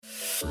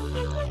Welcome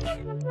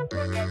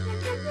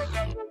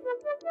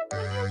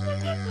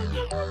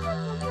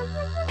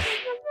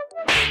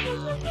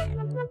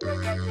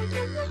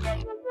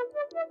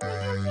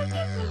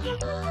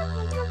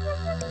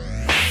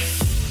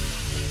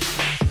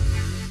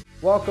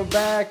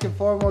back,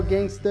 Informal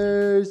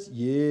Gangsters.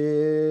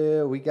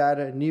 Yeah, we got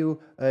a new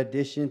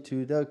addition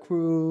to the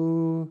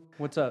crew.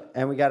 What's up?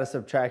 And we got a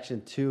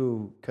subtraction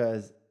too,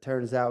 because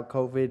turns out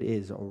COVID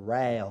is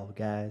real,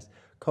 guys.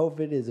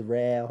 COVID is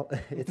real.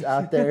 It's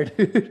out there,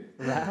 dude.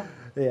 Real?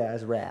 Yeah,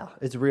 it's real.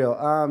 It's real.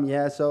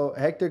 Yeah, so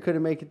Hector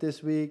couldn't make it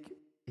this week.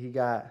 He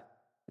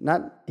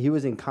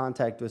was in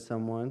contact with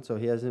someone, so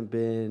he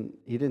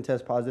didn't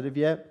test positive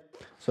yet.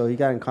 So he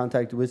got in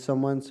contact with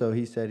someone, so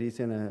he said he's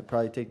gonna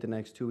probably take the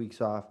next 2 weeks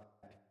off.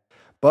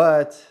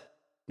 But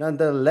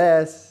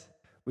nonetheless,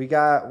 we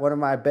got one of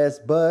my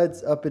best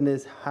buds up in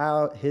his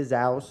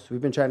house.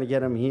 We've been trying to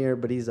get him here,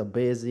 but he's a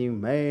busy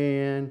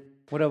man.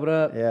 What up, what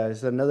up? Yeah,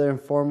 it's another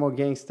informal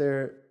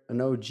gangster, an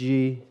OG.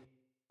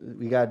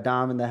 We got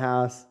Dom in the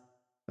house.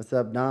 What's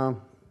up,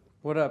 Dom?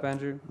 What up,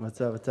 Andrew?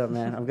 What's up,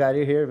 man? I'm glad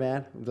you're here,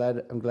 man.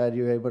 I'm glad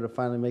you were able to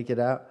finally make it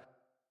out.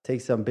 Take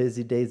some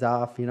busy days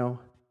off, you know.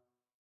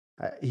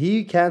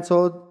 He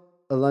canceled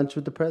a lunch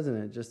with the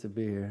president just to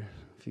be here,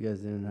 if you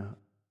guys didn't know.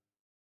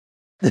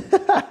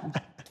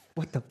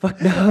 What the fuck?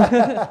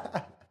 No.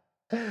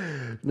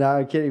 No,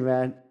 I'm kidding,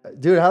 man.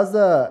 Dude,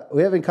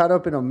 we haven't caught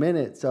up in a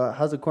minute, so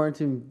how's the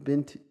quarantine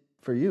been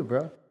for you,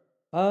 bro?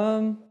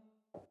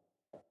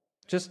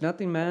 Just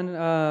nothing,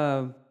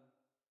 man.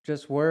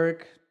 Just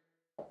work.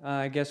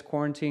 I guess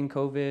quarantine,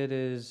 COVID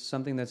is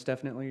something that's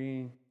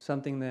definitely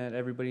something that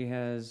everybody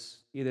has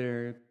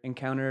either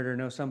encountered or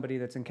know somebody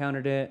that's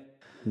encountered it.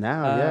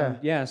 Now, yeah.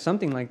 Yeah,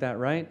 something like that,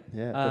 right?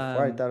 Yeah,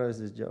 before I thought it was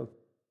a joke.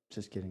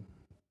 Just kidding.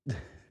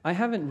 I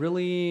haven't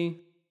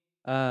really,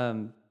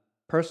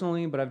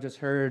 personally, but I've just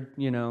heard,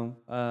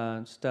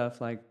 stuff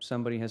like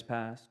somebody has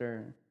passed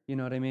or, you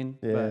know what I mean?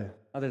 Yeah. But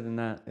other than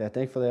that. Yeah,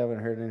 thankfully I haven't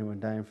heard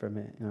anyone dying from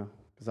it,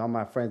 because all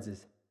my friends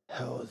is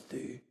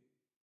healthy.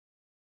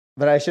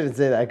 But I shouldn't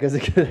say that because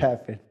it could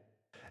happen.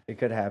 It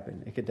could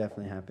happen. It could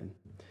definitely happen.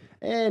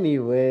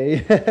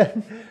 Anyway,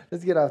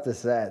 let's get off the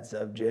sad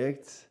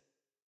subjects.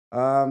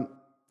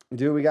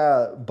 Dude, we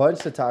got a bunch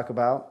to talk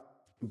about.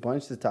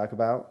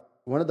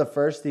 One of the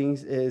first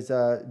things is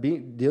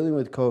dealing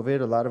with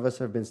COVID. A lot of us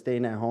have been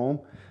staying at home,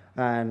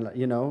 and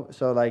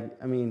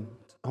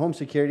home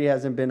security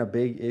hasn't been a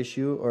big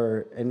issue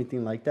or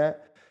anything like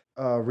that.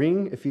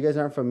 Ring, if you guys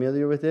aren't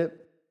familiar with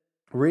it,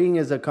 Ring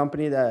is a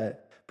company that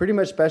pretty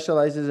much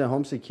specializes in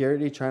home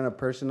security, trying to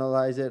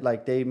personalize it.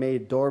 Like, they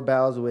made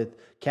doorbells with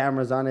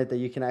cameras on it that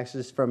you can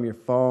access from your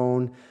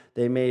phone.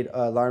 They made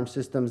alarm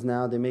systems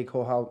now. They make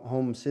whole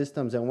home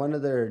systems. And one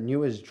of their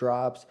newest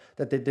drops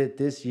that they did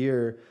this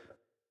year,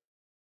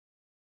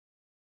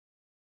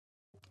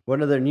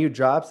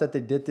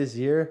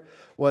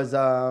 was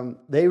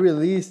they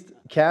released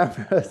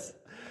cameras.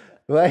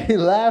 Why are you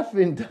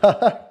laughing,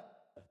 dog?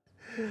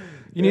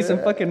 You need some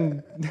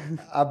fucking...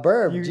 I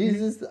burped.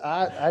 Jesus,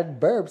 I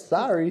burped.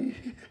 Sorry.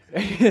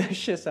 That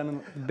shit sounded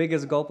like the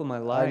biggest gulp of my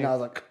life. And I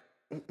was like...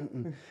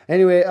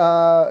 Anyway,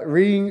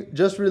 Ring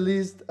just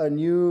released a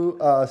new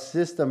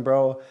system,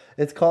 bro.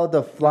 It's called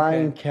the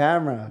Flying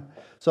Camera.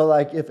 So,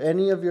 like, if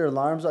any of your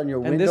alarms on your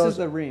windows... And this is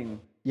the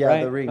Ring, Yeah,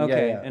 right? the Ring,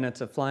 okay. yeah. And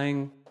it's a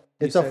flying...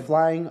 It's a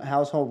flying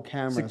household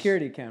camera.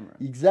 Security camera.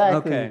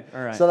 Exactly. Okay,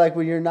 all right. So, like,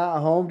 when you're not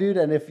home, dude,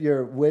 and if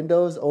your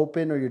windows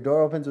open or your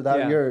door opens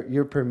without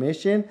your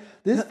permission,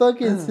 this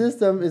fucking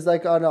system is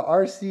like on an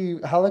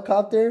RC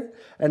helicopter,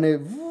 and it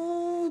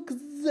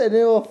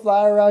will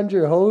fly around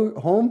your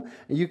home.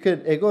 And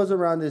it goes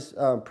around this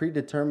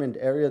predetermined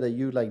area that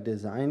you like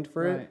designed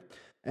for it,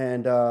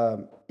 and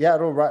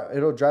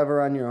it'll drive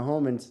around your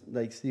home and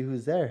like see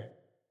who's there.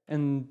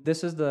 And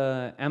this is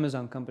the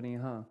Amazon company,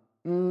 huh?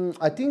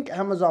 I think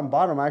Amazon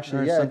bought them, actually.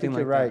 Or Yeah, I think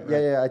you're right. that,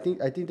 right?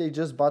 Yeah. I think they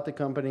just bought the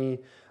company.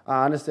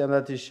 Honestly, I'm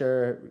not too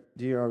sure.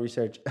 Do your own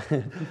research.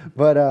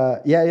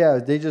 But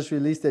they just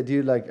released it,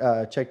 dude. Like,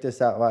 check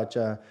this out. Watch.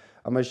 I'm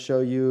gonna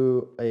show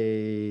you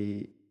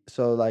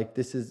So, like,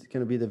 this is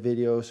gonna be the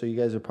video. So you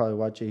guys will probably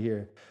watch it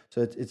here.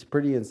 So it's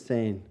pretty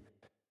insane.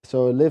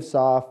 So it lifts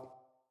off.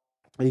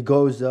 It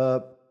goes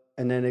up,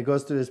 and then it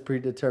goes through this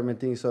predetermined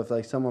thing. So if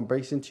like someone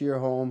breaks into your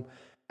home,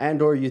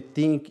 and or you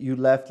think you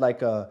left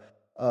like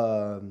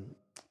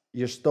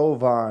your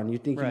stove on, you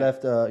think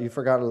you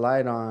forgot a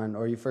light on,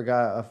 or you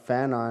forgot a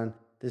fan on,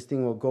 this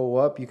thing will go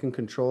up. You can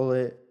control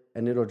it,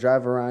 and it'll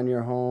drive around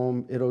your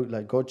home. It'll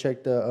like go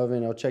check the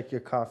oven. It'll check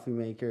your coffee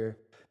maker.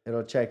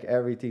 It'll check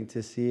everything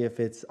to see if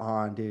it's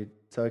on, dude.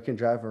 So it can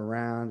drive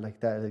around like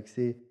that. Like,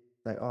 see,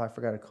 like, oh, I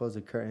forgot to close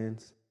the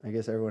curtains. I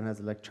guess everyone has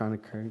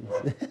electronic curtains.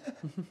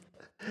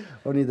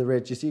 Only the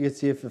rich. You can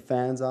see if the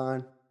fan's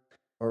on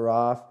or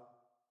off.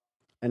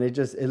 And it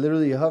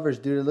literally hovers,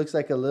 dude. It looks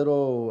like a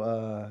little,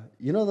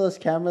 those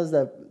cameras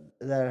that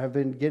have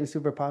been getting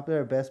super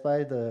popular at Best Buy?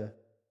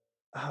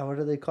 What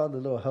are they called? The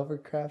little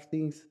hovercraft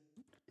things?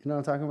 You know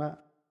what I'm talking about?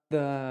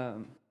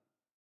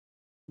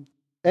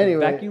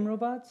 Anyway, vacuum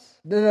robots.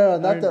 no,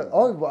 not Or- the.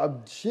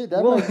 Oh shit,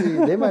 that Well- might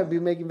be. They might be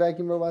making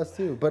vacuum robots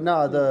too. But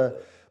no,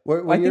 when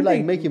I you're think like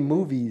they- making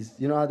movies,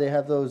 you know how they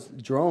have those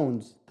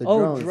drones. The Oh,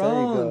 drones.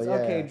 drones. There you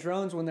go. Okay, Yeah.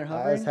 drones when they're I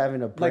hovering. was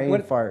having a Like brain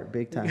what- fart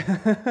big time.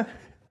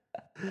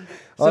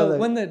 So the-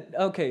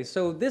 when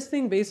so this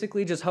thing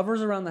basically just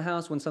hovers around the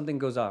house when something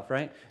goes off,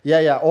 right?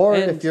 Yeah. Or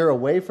And- if you're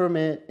away from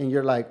it and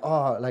you're like,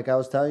 oh, like I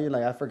was telling you,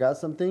 like I forgot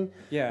something.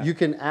 Yeah. You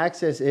can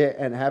access it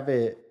and have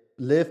it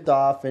lift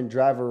off and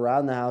drive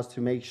around the house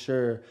to make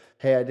sure,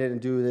 hey, I didn't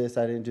do this,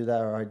 I didn't do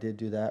that, or I did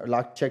do that.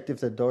 Or checked if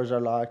the doors are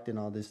locked and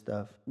all this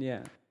stuff.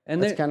 Yeah,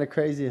 and That's they- kind of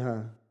crazy,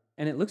 huh?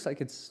 and it looks like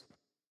it's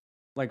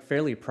like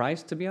fairly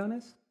priced, to be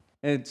honest.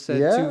 It's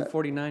Yeah.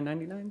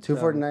 $249.99.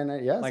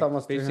 $249. Yeah, it's like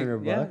almost basic-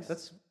 $300. Yeah,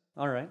 that's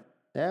all right.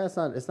 Yeah, it's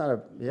not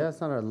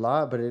a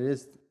lot, but it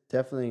is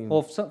definitely.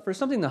 Well, for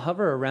something to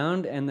hover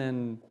around and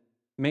then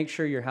make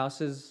sure your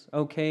house is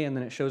okay, and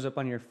then it shows up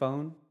on your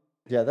phone.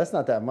 Yeah, that's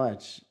not that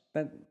much.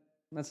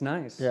 That's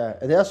nice. Yeah,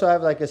 and they also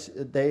have like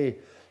they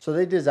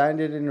designed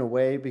it in a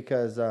way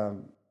because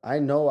I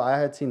know I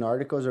had seen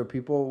articles where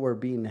people were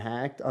being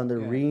hacked on the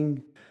Yeah.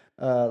 Ring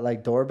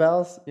like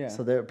doorbells. Yeah.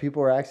 So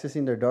people were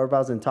accessing their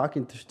doorbells and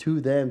talking to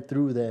them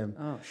through them.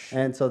 Oh shit.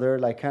 And so they're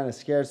like kind of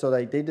scared. So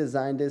like they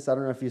designed this. I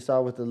don't know if you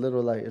saw with the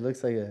little like it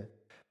looks like a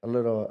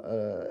little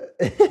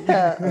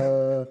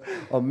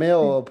a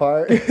mail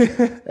part,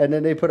 and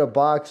then they put a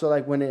box. So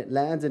like when it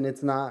lands and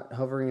it's not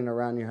hovering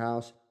around your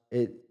house,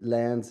 it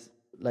lands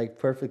like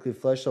perfectly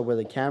flush. So where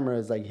the camera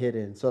is like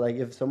hidden. So like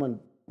if someone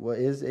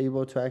is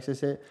able to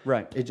access it,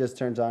 Right. it just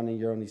turns on and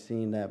you're only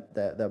seeing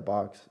that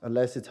box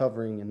unless it's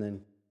hovering. And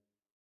then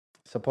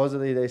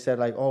supposedly they said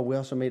like, oh, we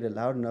also made it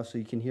loud enough so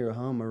you can hear a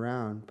hum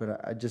around.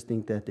 But I just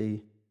think that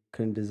they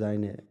couldn't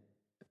design it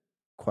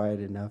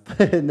quiet enough,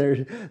 and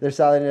they're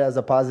selling it as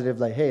a positive,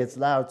 like, hey, it's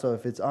loud, so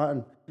if it's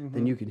on,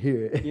 then you can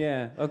hear it.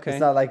 Yeah. Okay. It's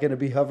not like gonna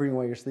be hovering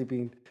while you're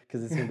sleeping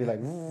because it's gonna be like,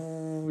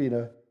 you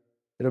know,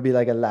 it'll be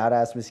like a loud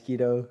ass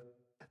mosquito.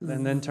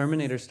 And then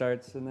Terminator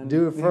starts, and then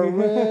Dude, for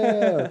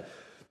real.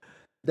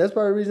 That's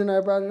part of the reason I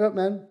brought it up,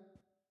 man.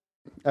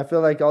 I feel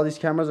like all these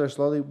cameras are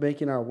slowly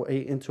making our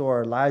way into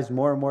our lives.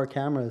 More and more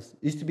cameras.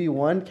 Used to be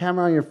one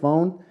camera on your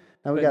phone.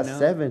 Now we But got now-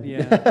 7.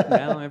 Yeah.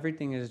 Now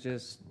everything is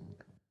just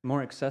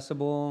more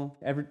accessible.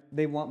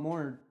 They want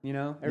more. You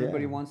know,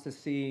 everybody Yeah. wants to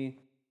see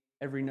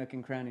every nook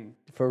and cranny.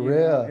 For You know,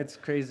 real. it's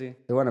crazy.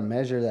 They want to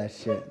measure that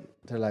shit.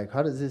 They're like,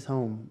 how does this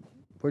home?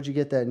 Where'd you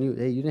get that new?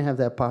 Hey, you didn't have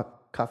that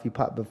coffee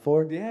pot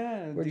before?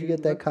 Yeah. Where'd you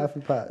dude, get that what the- coffee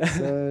pot,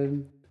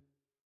 son?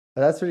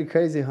 That's pretty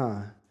crazy,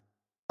 huh?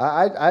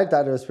 I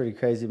thought it was pretty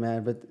crazy,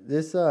 man. But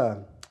this, I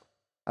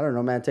don't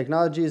know, man.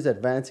 Technology is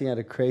advancing at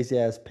a crazy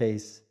ass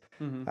pace.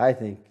 Mhm. I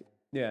think.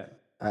 Yeah.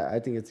 I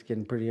think it's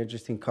getting pretty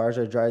interesting. Cars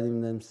are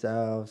driving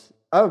themselves.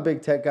 I'm a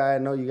big tech guy. I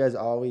know you guys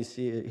always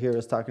hear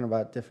us talking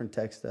about different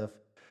tech stuff,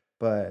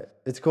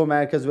 but it's cool,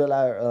 man. Because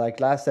like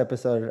last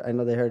episode, I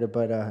know they heard it,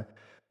 but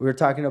we were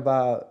talking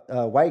about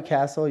White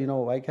Castle. You know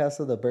White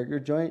Castle, the burger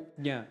joint.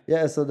 Yeah.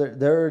 Yeah, so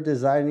they're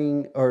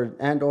designing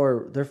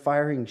or they're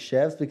firing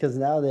chefs because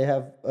now they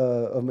have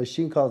a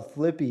machine called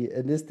Flippy,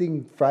 and this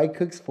thing fry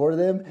cooks for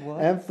them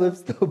What and flips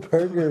the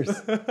burgers.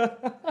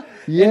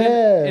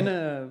 Yeah, In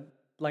a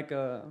like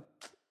a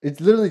it's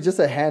literally just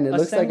a hand. It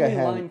looks like a assembly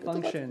hand. line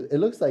function. It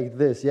looks like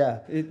this. Yeah,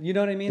 You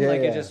know what I mean? Yeah,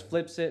 Like yeah. it just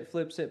flips it,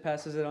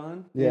 passes it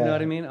on. You Yeah. know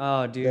what I mean?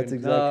 Oh, dude. that's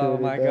exactly oh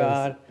what my it does.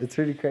 god. It's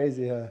pretty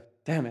crazy, huh?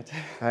 Damn it.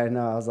 I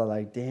know. I was all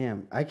like,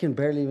 damn, I can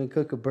barely even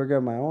cook a burger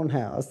in my own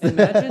house.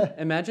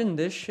 Imagine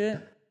this shit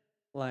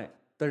like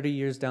 30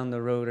 years down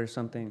the road or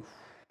something.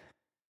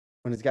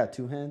 When it's got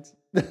 2 hands.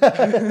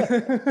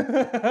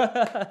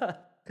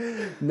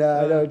 No,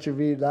 I know what you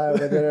mean. Nah,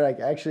 but they're like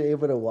actually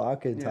able to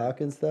walk and Yeah.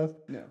 talk and stuff.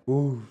 No.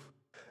 Ooh,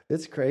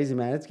 it's crazy,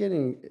 man. It's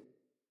getting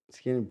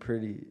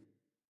pretty.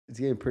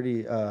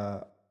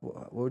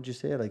 What would you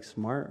say? Like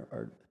smart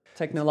or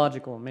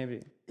Technological,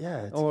 maybe.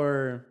 yeah,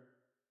 Or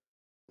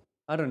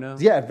I don't know.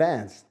 yeah,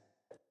 advanced.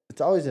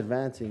 It's always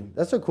advancing.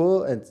 That's the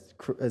cool and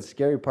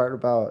scary part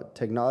about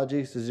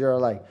technology. So you're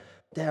like,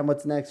 damn,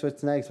 what's next?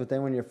 What's next? But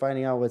then when you're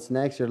finding out what's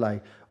next, you're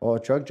like, oh,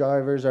 truck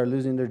drivers are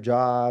losing their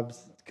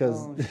jobs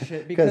because Oh,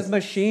 shit. Because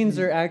machines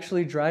are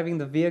actually driving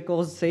the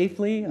vehicles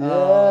safely.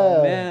 Oh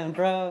Yeah. man,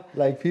 bro.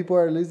 like people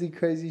are losing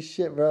crazy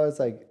shit, bro. It's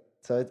like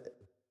so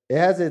it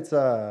has its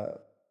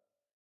what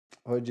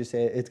would you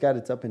say? It's got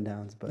its up and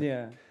downs, but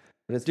Yeah.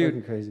 but it's Dude.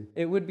 fucking crazy.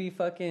 It would be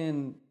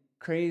fucking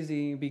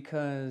crazy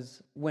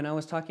because when I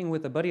was talking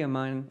with a buddy of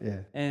mine, Yeah.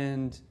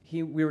 and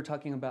we were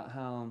talking about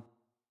how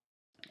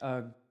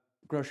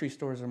grocery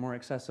stores are more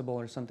accessible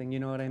or something, you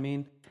know what I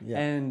mean? Yeah.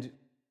 And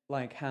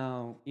like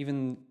how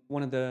even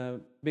one of the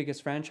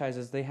biggest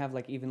franchises, they have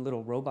like even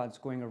little robots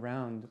going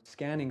around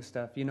scanning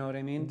stuff, you know what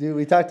I mean? Dude,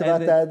 we talked And about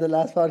then- that in the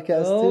last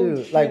podcast Oh,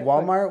 too. shit, Like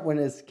but- Walmart when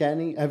it's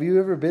scanning. Have you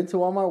ever been to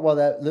Walmart while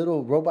that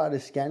little robot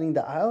is scanning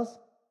the aisles?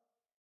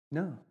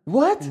 No.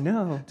 What?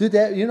 No. Dude,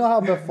 you know how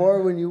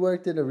before when you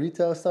worked at a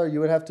retail store, you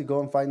would have to go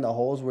and find the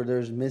holes where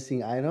there's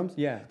missing items?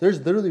 Yeah.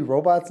 There's literally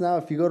robots now,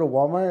 if you go to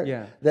Walmart,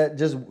 Yeah. that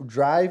just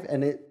drive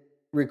and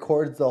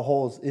records the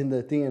holes in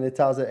the thing, and it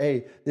tells it,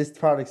 hey, this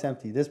product's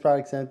empty, this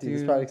product's empty,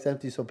 this product's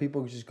empty. So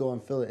people just go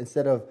and fill it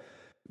instead of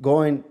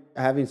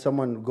having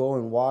someone go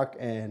and walk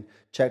and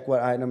check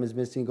what item is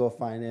missing, go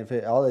find it.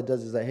 If all it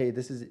does is like, hey,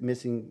 this is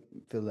missing,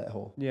 fill that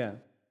hole. Yeah.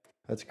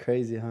 That's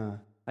crazy, huh?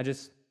 I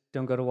just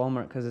don't go to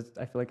Walmart because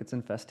I feel like it's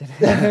infested.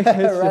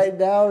 Right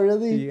now,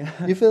 really?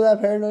 Yeah. You feel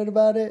that paranoid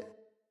about it?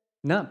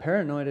 Not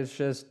paranoid. It's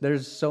just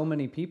there's so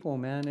many people,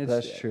 man. It's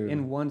That's true.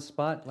 In one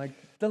spot, like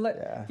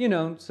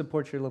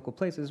support your local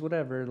places,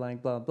 whatever,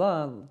 like blah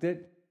blah.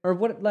 Or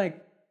what?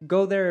 Like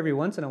go there every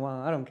once in a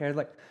while. I don't care.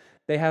 Like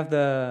they have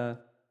the.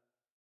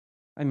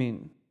 I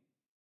mean,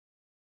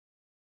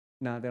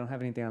 no, they don't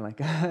have anything I like.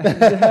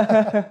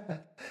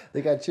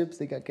 They got chips.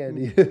 They got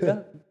candy.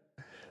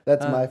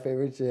 That's my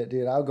favorite shit,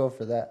 dude. I'll go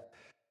for that.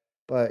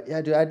 But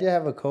yeah, dude, I did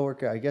have a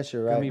coworker. I guess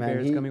you're right, gummy man.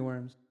 Bears, gummy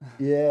worms.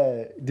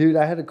 Yeah, dude,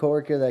 I had a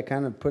coworker that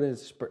kind of put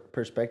it in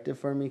perspective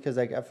for me because,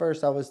 like, at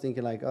first I was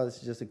thinking like, oh, this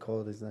is just a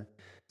cold. It's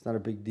not a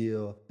big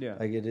deal. Yeah,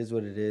 like it is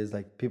what it is.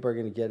 Like people are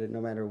gonna get it no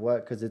matter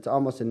what because it's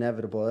almost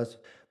inevitable.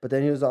 But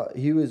then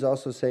he was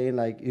also saying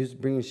like he was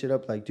bringing shit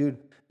up like, dude,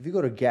 if you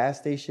go to gas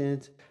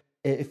stations.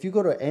 If you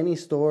go to any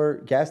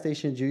store, gas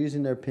stations, you're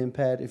using their PIN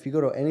pad. If you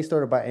go to any store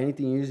to buy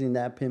anything, you're using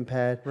that PIN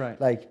pad.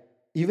 Right. Like,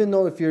 even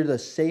though if you're the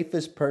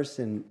safest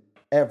person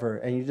ever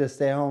and you just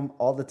stay home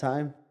all the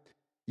time,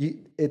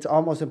 it's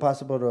almost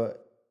impossible to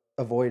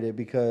avoid it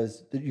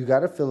because you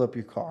got to fill up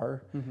your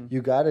car. Mm-hmm.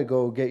 You got to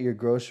go get your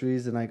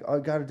groceries and like, oh, I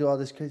got to do all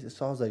this crazy.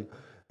 So I was like,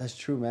 that's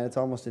true, man. It's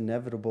almost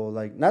inevitable.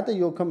 Like, not that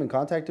you'll come in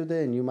contact with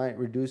it and you might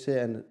reduce it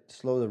and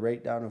slow the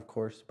rate down, of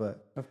course.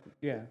 But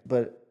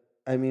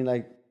I mean,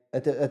 like,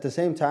 at the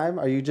same time,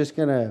 are you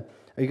gonna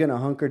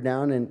hunker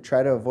down and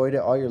try to avoid it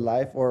all your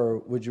life, or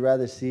would you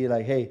rather see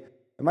like, hey,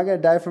 am I gonna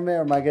die from it,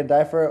 or am I gonna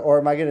die for it, or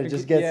am I gonna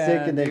just get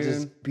sick and then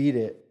just beat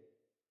it?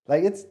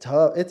 Like it's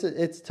tough.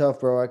 It's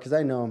tough, bro. Because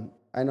I know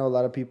a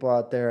lot of people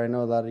out there. I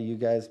know a lot of you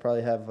guys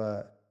probably have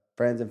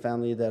friends and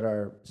family that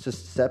are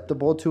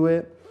susceptible to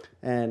it,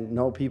 and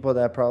know people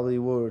that probably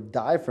will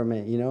die from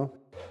it. You know,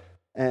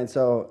 and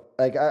so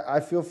like I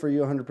feel for you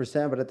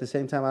 100%, but at the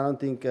same time, I don't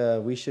think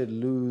we should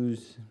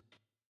lose.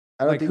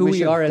 I don't think who we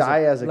should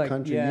die as a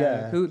country.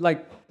 Yeah. Who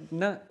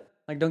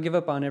don't give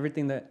up on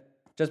everything that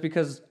just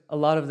because a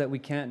lot of that we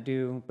can't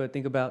do, but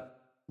think about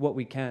what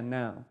we can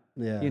now.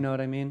 Yeah. You know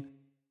what I mean?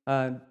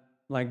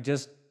 Like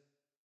just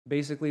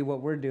basically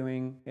what we're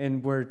doing,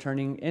 and we're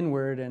turning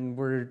inward, and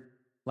we're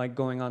like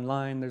going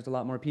online. There's a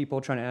lot more people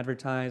trying to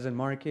advertise and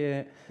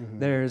market. Mm-hmm.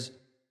 There's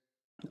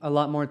a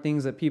lot more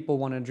things that people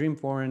want to dream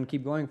for and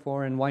keep going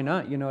for, and why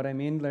not? You know what I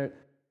mean?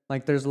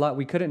 There's a lot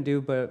we couldn't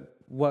do, but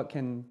what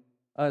can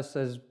us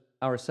as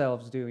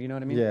ourselves do? You know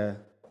what I mean? Yeah.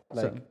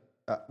 Like,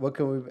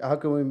 how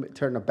can we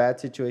turn a bad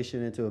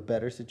situation into a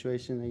better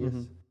situation, I guess,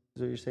 is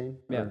what you're saying?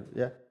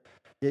 Yeah.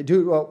 Yeah,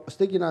 dude, well,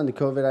 sticking on the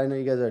COVID, I know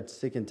you guys are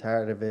sick and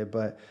tired of it,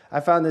 but I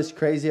found this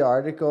crazy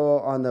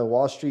article on the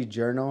Wall Street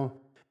Journal,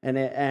 and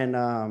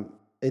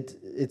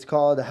it's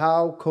called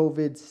How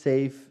COVID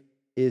Safe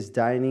is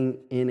Dining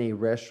in a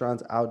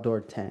Restaurant's Outdoor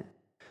Tent.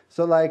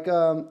 So, like,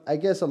 I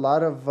guess a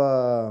lot of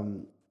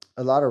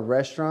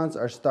restaurants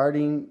are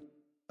starting.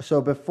 So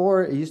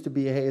before it used to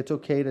be, hey, it's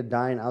okay to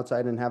dine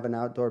outside and have an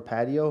outdoor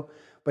patio,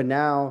 but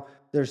now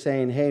they're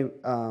saying, hey,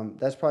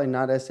 that's probably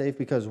not as safe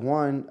because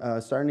one,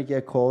 starting to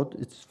get cold.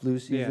 It's flu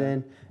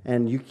season,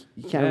 and you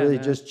can't really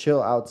just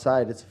chill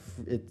outside. It's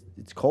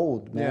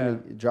cold,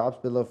 man. It drops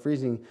below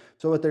freezing.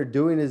 So what they're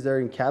doing is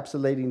they're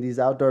encapsulating these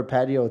outdoor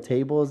patio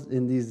tables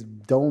in these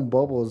dome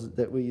bubbles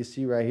that you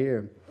see right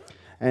here,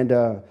 and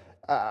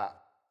I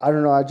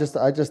don't know. I just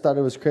thought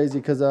it was crazy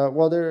because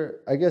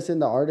I guess in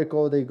the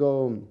article they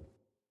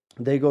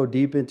go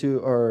deep into,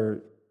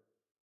 or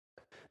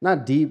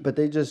not deep, but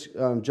they just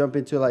jump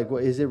into like,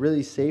 what is it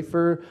really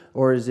safer,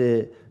 or is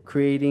it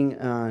creating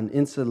an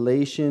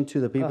insulation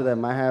to the people that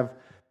might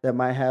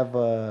have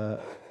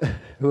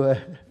what?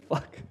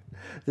 Fuck,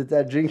 did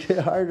that drink hit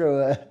hard or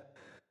what?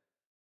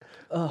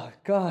 Oh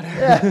God.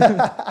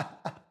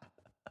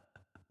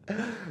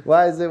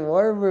 Why is it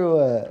warm or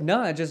what?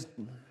 No, it's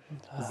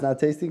not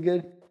tasting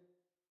good.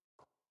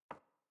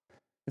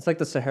 It's like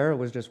the Sahara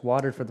was just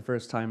watered for the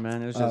first time,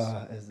 man. It was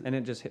just, and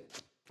it just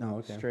hit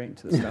straight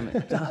into the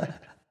stomach.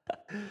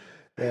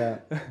 Yeah.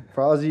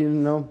 For all of you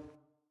know,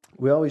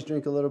 we always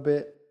drink a little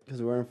bit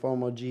because we're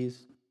informal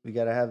G's. We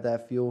got to have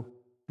that fuel.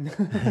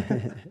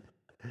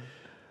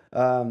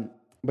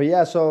 But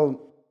yeah,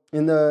 so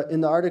in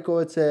the article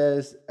it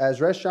says, as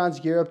restaurants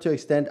gear up to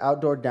extend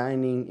outdoor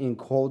dining in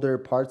colder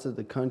parts of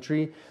the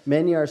country,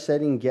 many are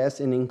setting guests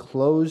in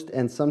enclosed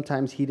and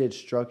sometimes heated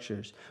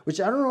structures, which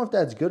I don't know if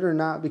that's good or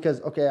not because,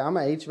 okay, I'm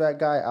an HVAC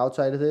guy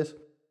outside of this,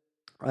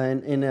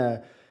 and in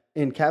a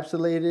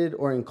encapsulated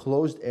or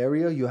enclosed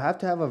area, you have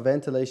to have a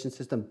ventilation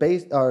system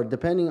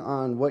depending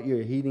on what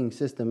your heating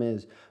system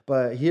is.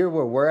 But here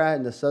where we're at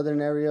in the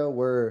southern area,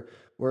 we're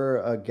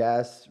a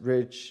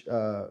gas-rich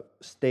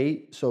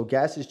state, so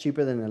gas is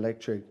cheaper than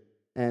electric,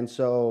 and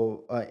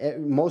so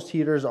most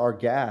heaters are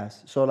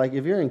gas. So like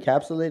if you're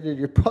encapsulated,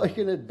 you're probably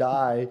gonna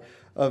die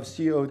of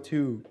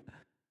CO2.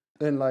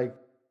 and like,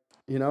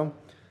 you know.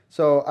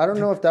 So I don't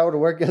know if that would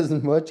work as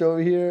much over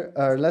here,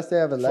 unless they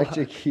have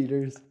electric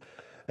heaters.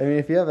 I mean,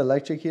 if you have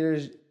electric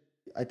heaters,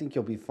 I think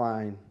you'll be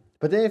fine.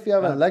 But then if you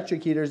have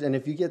electric heaters and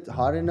if you get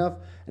hot enough,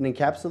 an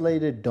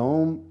encapsulated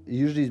dome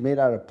usually is made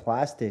out of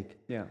plastic.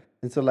 Yeah.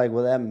 And so like,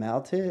 will that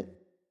melt it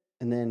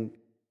and then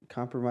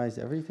compromise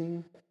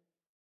everything?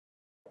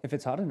 If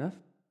it's hot enough.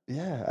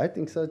 Yeah, I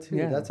think so too.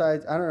 Yeah. That's why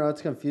I don't know.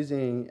 It's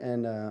confusing,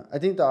 and I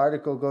think the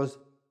article goes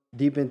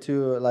deep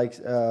into like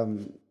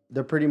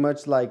they're pretty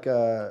much like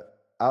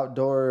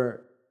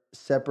outdoor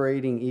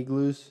separating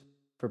igloos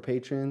for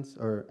patrons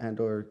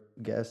or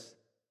guests.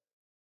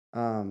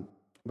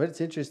 But it's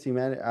interesting,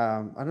 man.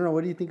 I don't know.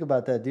 What do you think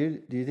about that,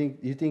 dude? Do you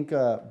think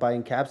by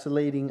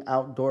encapsulating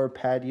outdoor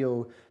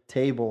patio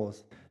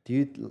tables, do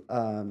you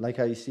like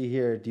how you see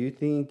here? Do you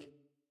think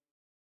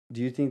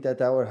that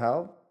would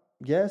help?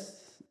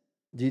 Yes.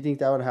 Do you think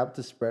that would help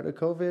to spread a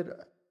COVID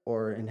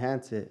or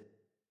enhance it?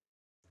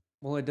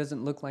 Well, it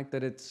doesn't look like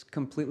that it's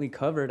completely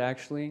covered,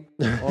 actually.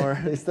 Or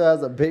It still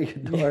has a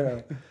big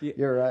door. Yeah.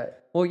 You're right.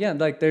 Well, yeah,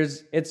 like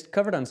it's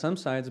covered on some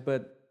sides,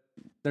 but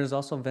there's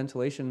also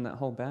ventilation in that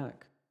whole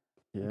back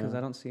because Yeah.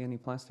 I don't see any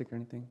plastic or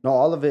anything. No,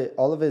 all of it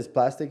is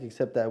plastic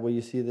except that where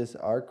you see this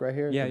arc right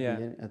here. At Yeah, the yeah.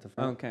 beginning, at the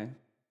front. Okay.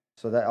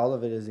 So that all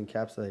of it is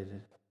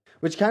encapsulated,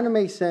 which kind of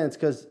makes sense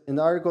because in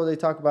the article they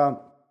talk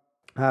about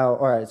how,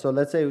 all right, so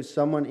let's say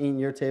someone in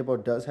your table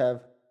does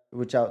have,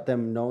 without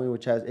them knowing,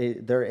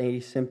 they're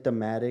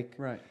asymptomatic,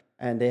 Right.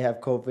 and they have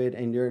COVID,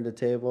 and you're in the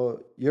table,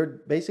 you're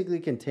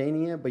basically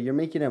containing it, but you're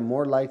making it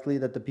more likely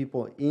that the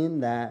people in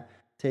that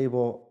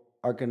table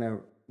are gonna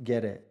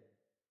get it.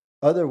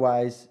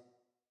 Otherwise,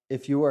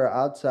 if you were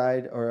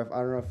outside, or if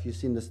I don't know if you've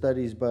seen the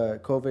studies,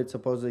 but COVID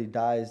supposedly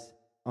dies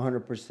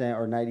 100%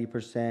 or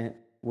 90%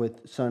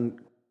 with sun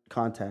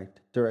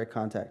contact, direct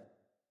contact.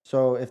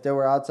 So if they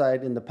were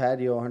outside in the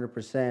patio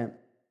 100%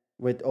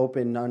 with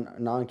open,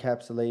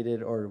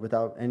 non-encapsulated or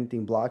without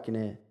anything blocking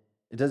it,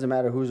 it doesn't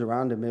matter who's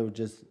around them. It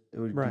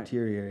would Right.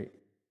 deteriorate.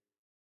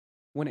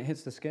 When it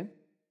hits the skin,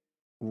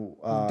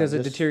 Uh, does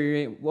it just-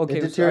 deteriorate? Okay,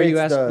 so are deteriorates you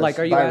asking? the Like,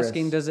 are you virus.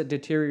 asking? Does it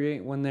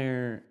deteriorate when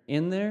they're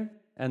in there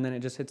and then it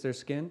just hits their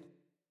skin?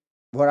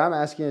 What I'm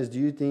asking is, do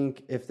you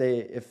think if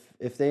they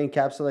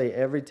encapsulate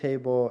every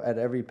table at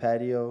every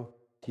patio,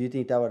 do you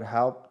think that would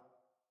help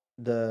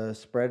the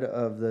spread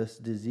of this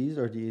disease,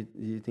 or do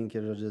you think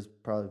it'll just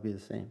probably be the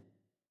same?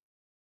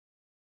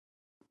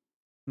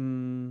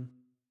 Hmm.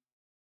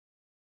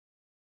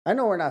 I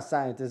know we're not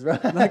scientists, bro.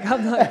 Like,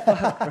 I'm not,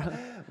 fuck, bro.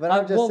 But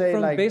I'm just well, saying,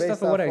 from like, based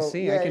off of what I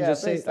see, I can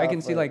just say based I can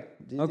off see of- like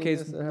do you think okay,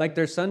 this it's would like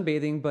they're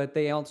sunbathing, but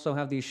they also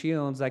have these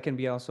shields that can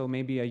be also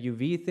maybe a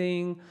UV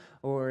thing,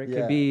 or it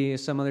Yeah. could be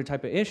some other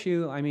type of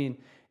issue. I mean,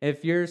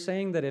 if you're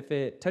saying that if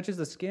it touches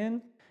the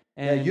skin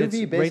and UV it's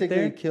right basically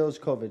there, kills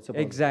COVID.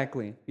 Supposedly.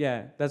 exactly,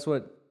 yeah, that's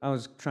what I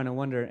was trying to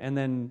wonder. And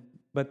then,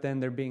 but then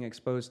they're being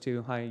exposed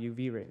to high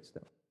UV rays,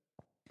 though.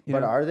 You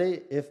But know? are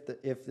they, if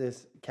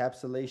this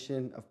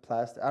capsulation of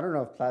plastic? I don't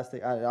know if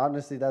plastic.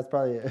 Honestly, that's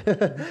probably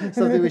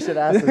something we should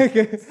ask.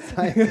 The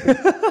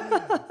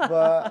scientists.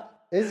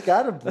 But it's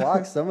got to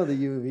block some of the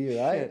UV,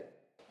 right? Shit.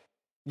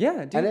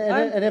 Yeah, dude.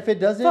 And if it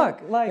doesn't,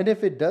 fuck, like- and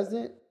if it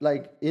doesn't,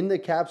 like in the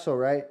capsule,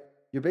 right?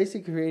 You're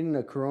basically creating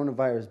a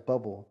coronavirus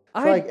bubble.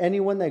 So like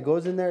anyone that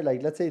goes in there,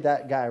 like let's say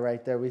that guy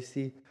right there we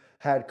see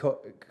had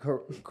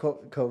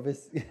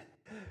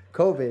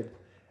COVID,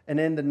 and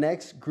then the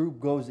next group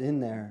goes in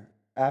there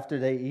after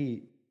they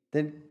eat,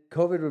 then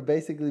COVID would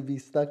basically be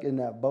stuck in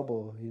that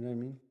bubble. You know what I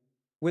mean?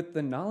 With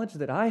the knowledge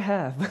that I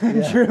have,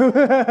 Yeah. Drew,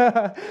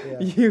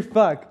 you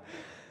fuck.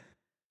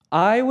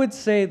 I would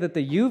say that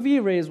the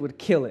UV rays would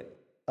kill it.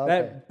 Okay.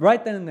 That,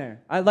 right then and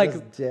there. I like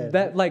Just dead.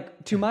 that.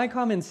 Like to my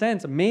common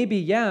sense, maybe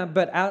yeah,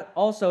 but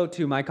also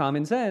to my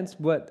common sense,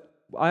 what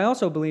I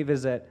also believe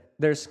is that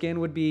their skin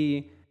would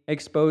be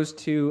exposed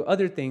to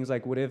other things.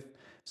 Like, what if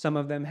some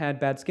of them had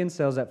bad skin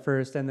cells at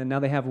first, and then now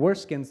they have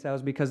worse skin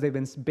cells because they've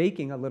been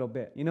baking a little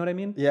bit. You know what I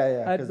mean?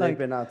 Yeah, because like, they've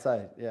been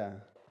outside. Yeah.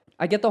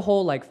 I get the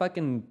whole like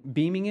fucking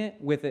beaming it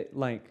with it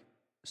like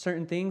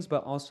certain things,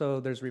 but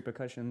also there's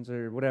repercussions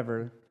or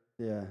whatever.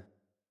 Yeah.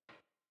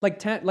 Like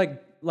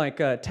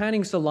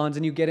tanning salons,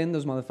 and you get in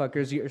those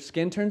motherfuckers, your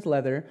skin turns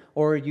leather,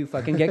 or you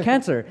fucking get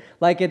cancer.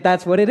 Like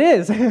that's what it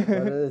is. One of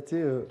the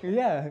two.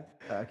 Yeah.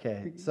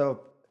 Okay.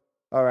 So,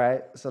 all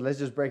right. So let's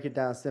just break it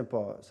down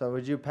simple. So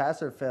would you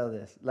pass or fail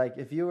this? Like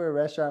if you were a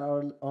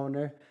restaurant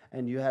owner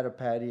and you had a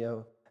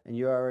patio and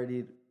you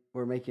already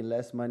were making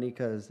less money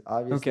because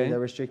obviously Okay. they're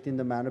restricting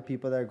the amount of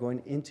people that are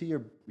going into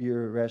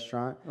your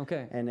restaurant.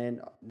 Okay. And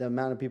then the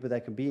amount of people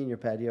that can be in your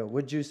patio.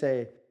 Would you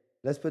say,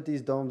 let's put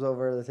these domes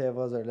over the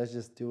tables, or let's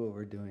just do what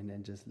we're doing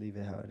and just leave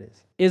it how it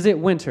is? Is it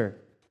winter?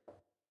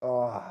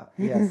 Oh,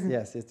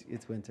 yes,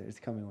 it's winter. It's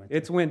coming winter.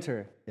 It's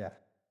winter. Yeah.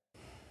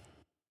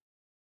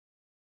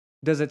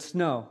 Does it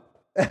snow?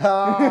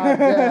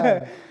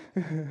 Yeah.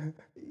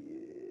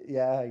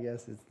 Yeah, I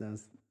guess it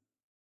snows.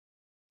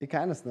 It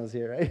kind of snows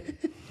here, right?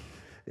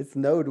 It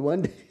snowed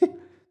one day.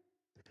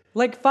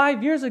 Like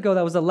 5 years ago,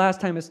 that was the last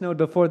time it snowed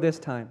before this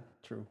time.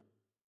 True.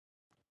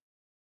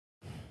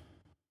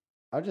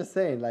 I'm just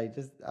saying, like,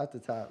 just out the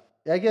top.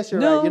 I guess you're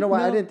No, right. You know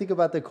what? I no. didn't think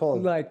about the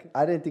cold. Like,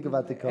 I didn't think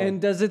about the cold.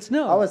 and does it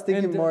snow? I was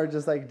thinking And, more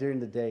just like during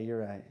the day. You're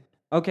right.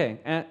 Okay.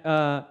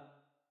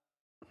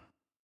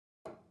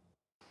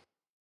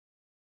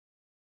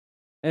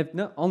 If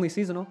no, only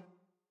seasonal.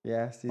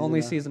 Yeah, seasonal.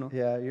 Only seasonal.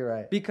 Yeah, you're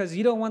right. Because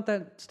you don't want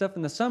that stuff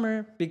in the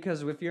summer.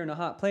 Because if you're in a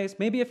hot place,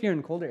 maybe if you're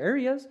in colder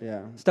areas,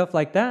 Yeah. stuff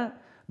like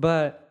that.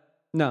 But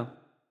no,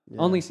 Yeah.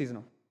 only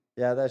seasonal.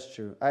 Yeah, that's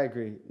true. I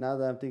agree. Now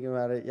that I'm thinking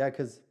about it, yeah,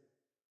 because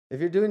if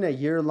you're doing a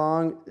year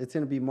long, it's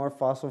gonna be more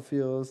fossil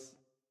fuels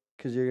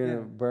because you're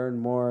gonna burn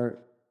more.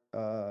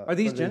 Are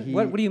these for the heat.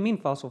 what do you mean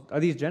fossil? Are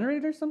these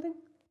generators something?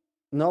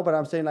 No, but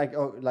I'm saying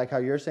like how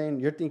you're saying.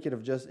 You're thinking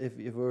of just if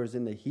it was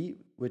in the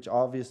heat, which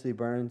obviously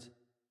burns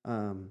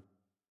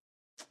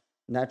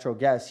natural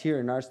gas here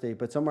in our state,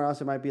 but somewhere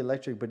else it might be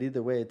electric. But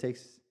either way, it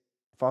takes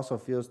fossil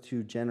fuels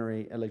to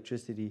generate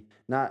electricity,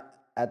 not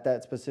at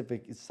that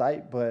specific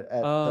site, but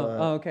at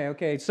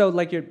Okay. So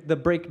like the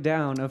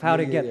breakdown of how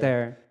to get yeah.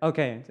 there.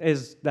 Okay,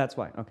 that's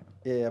why. Okay.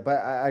 Yeah, but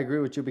I agree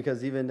with you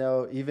because even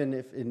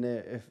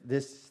if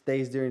this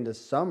stays during the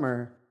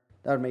summer,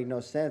 that would make no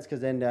sense because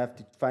then they have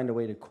to find a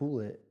way to cool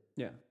it,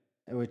 Yeah.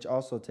 which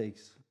also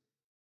takes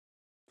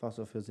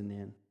fossil fuels in the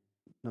end.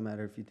 No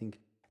matter if you think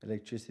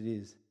electricity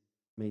is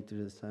made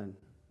through the sun,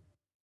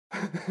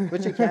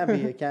 which it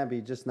can be,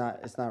 just not.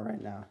 It's not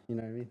right now. You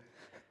know what I mean?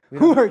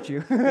 Who hurt you?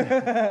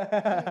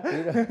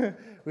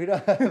 We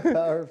don't have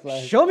power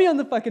plants. Show me on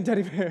the fucking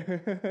teddy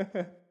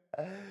bear.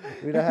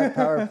 We don't have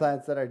power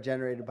plants that are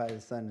generated by the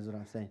sun, is what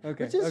I'm saying.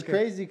 Okay, Which is okay.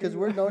 crazy because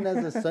we're known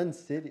as the Sun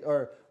City,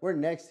 or we're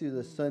next to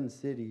the Sun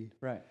City.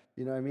 Right.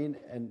 You know what I mean?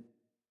 And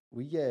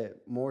we get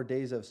more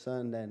days of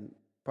sun than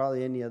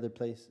probably any other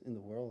place in the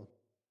world.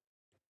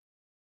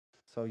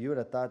 So you would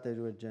have thought they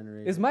would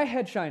generate. Is my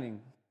head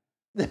shining?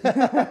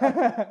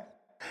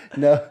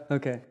 No,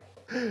 Okay.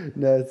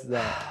 no, it's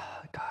not.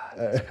 Oh, God,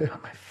 it's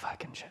on my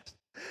fucking chest.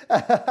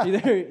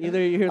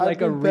 Either you're I've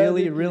like a been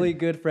really, panicking. really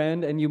good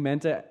friend and you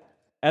meant it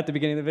at the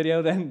beginning of the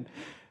video, then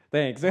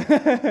thanks. No,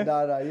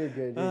 you're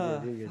good. You're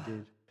good, dude.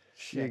 You're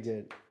Shit.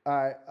 good.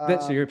 All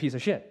right. So you're a piece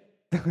of shit.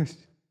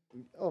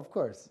 Oh, of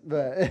course,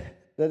 but that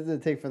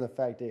doesn't take from the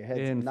fact that your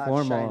head's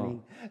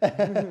Informal. not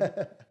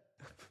shining.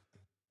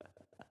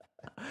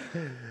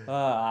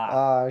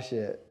 Oh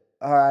shit!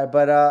 All right,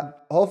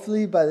 but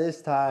hopefully by the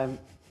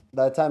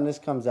time this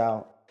comes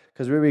out,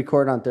 because we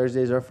record on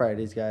Thursdays or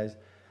Fridays, guys,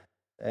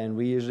 and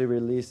we usually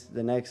release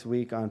the next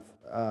week on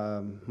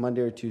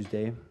Monday or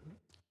Tuesday.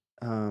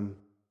 One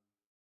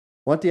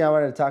thing I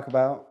wanted to talk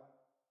about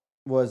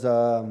was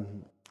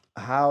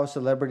how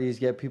celebrities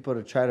get people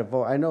to try to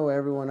vote. I know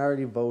everyone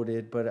already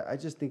voted, but I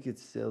just think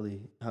it's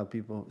silly how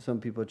some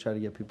people try to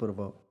get people to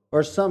vote.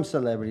 Or some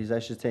celebrities, I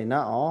should say.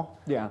 Not all,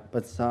 Yeah.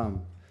 but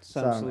some.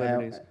 Some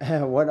celebrities.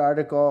 And one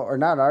article, or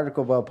not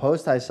article, but a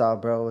post I saw,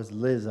 bro, was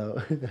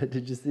Lizzo.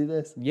 Did you see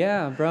this?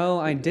 Yeah, bro,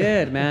 I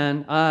did,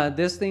 man.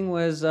 This thing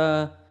was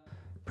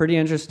pretty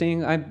interesting.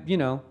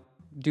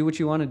 Do what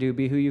you want to do,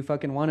 be who you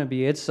fucking want to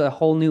be. It's a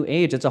whole new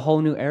age. It's a whole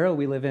new era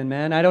we live in,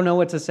 man. I don't know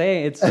what to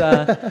say. It's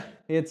I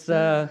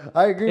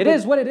agree. It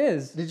is what it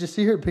is. Did you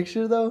see her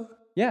picture though?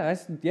 Yeah,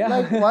 yeah.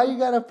 Like, why you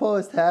gotta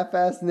post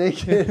half-ass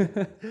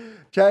naked,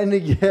 trying to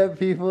get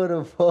people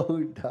to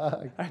vote,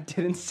 dog? I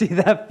didn't see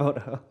that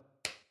photo.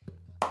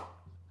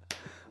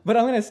 But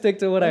I'm gonna stick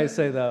to what I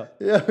say though.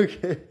 Yeah,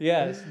 okay.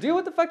 Yes, do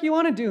what the fuck you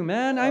want to do,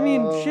 man. I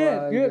mean, Oh shit.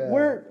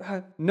 my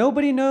God.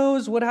 Nobody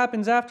knows what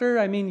happens after.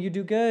 I mean, you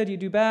do good, you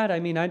do bad. I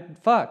mean,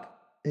 fuck.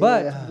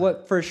 But Yeah.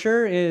 what for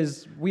sure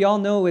is, we all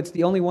know it's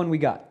the only one we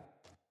got.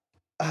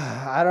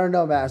 I don't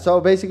know, man. So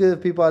basically, the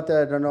people out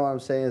there that don't know what I'm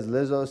saying is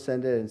Lizzo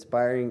sent an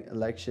inspiring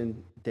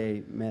election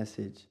day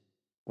message.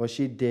 What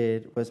she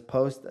did was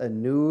post a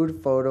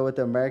nude photo with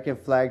the American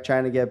flag,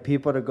 trying to get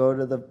people to go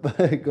to the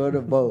go to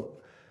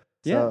vote.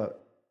 Yeah. So,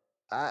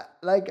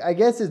 I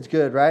guess it's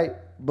good, right?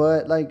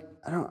 But like,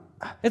 I don't.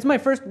 It's my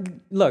first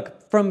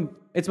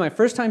it's my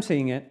first time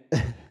seeing it.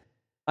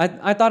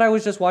 I thought I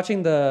was just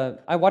watching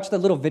I watched the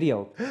little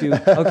video, dude.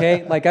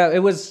 Okay, like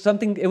it was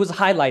something. It was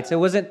highlights. It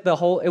wasn't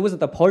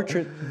the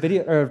portrait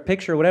video or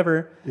picture, or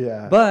whatever.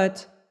 Yeah.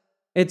 But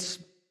it's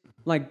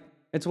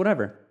it's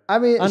whatever. I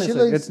mean, Honestly, she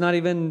looks, it's not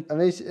even. I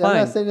mean, I'm fine.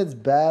 not saying it's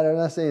bad. I'm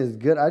not saying it's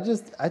good.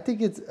 I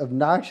think it's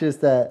obnoxious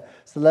that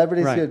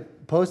celebrities Right.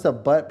 could post a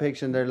butt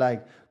picture and they're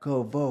like,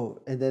 "Go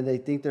vote," and then they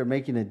think they're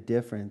making a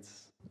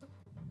difference.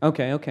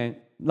 Okay.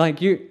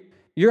 Like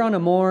you're on a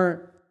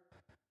more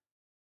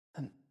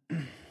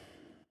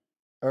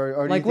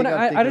Or do like you when think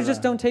I'm I thinking just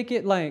wrong? don't take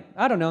it like,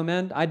 I don't know,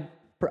 man.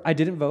 I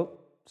didn't vote,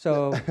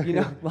 so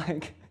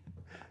like,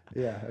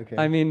 Yeah. Okay.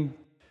 I mean,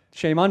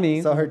 shame on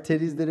me. so her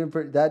titties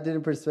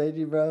didn't persuade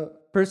you, bro.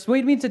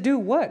 Persuade me to do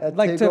what? That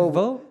Like to Tiggle-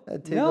 vote?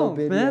 that No, Tiggle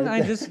biddy man. right I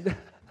there. just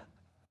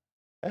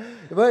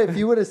But if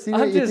you would have seen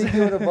I'm it, you just- think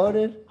you would have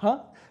voted? huh?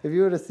 If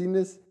you would have seen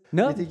this,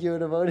 No. you think you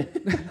would have voted?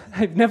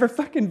 I've never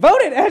fucking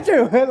voted,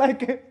 Andrew.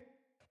 Like,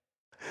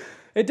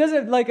 it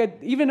doesn't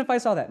even if I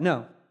saw that,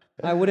 no,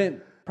 I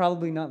wouldn't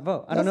probably not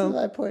vote. I don't That's know.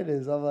 what my point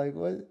is. I'm like,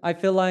 what? I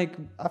feel like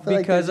I feel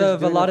like because they're just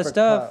of a doing lot it of for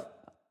stuff, clout.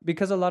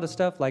 because a lot of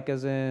stuff, like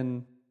as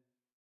in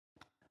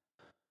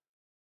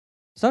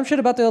some shit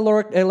about the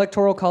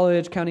electoral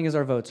college counting as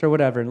our votes or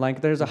whatever. Like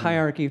there's a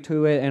hierarchy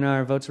to it, and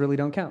our votes really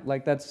don't count.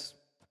 Like that's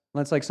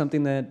like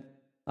something that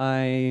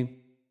I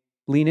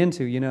lean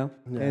into. You know,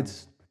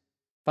 it's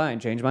fine.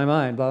 Change my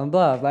mind. Blah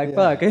blah blah. Like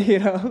fuck. You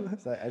know.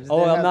 Like,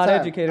 oh, I'm not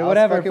educated.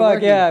 Whatever.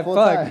 Fuck yeah.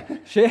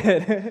 Fuck.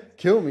 Shit.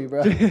 Kill me,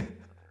 bro.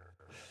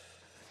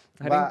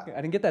 I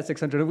didn't get that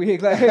 600 a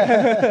week.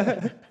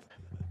 Like.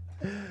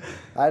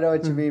 I know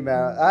what you mean,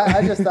 man.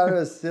 I just thought it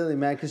was silly,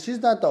 man, because she's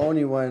not the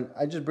only one.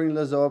 I just bring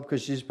Lizzo up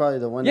because she's probably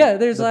the one. Yeah,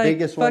 there's the like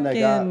biggest one that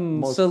got fucking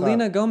most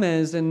Selena clout.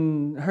 Gomez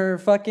and her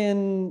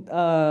fucking.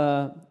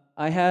 I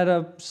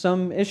had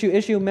some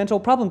issue mental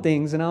problem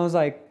things, and I was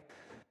like,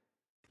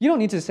 you don't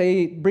need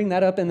to bring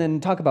that up and then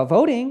talk about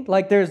voting.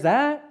 Like there's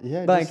that.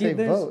 Yeah, like, just say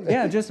vote.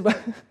 Yeah, just.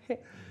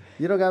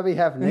 You don't gotta be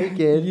half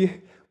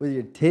naked with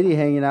your titty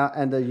hanging out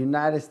and the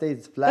United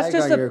States flag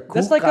on your kuka.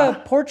 That's like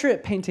a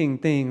portrait painting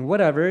thing.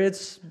 Whatever.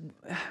 It's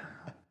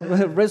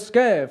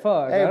risque.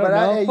 Fuck. Hey, I don't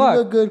know. you Fuck.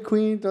 look good,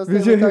 Queen. Don't say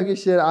we're talking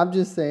shit. I'm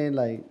just saying,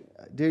 like,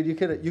 dude, you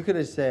could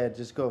have said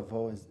just go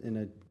vote in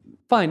a.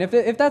 Fine.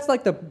 If that's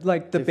like the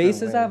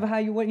basis way. of how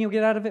you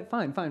get out of it,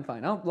 fine.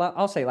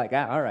 I'll say like,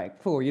 all right,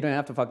 cool. You don't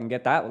have to fucking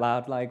get that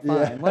loud. Like,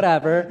 fine,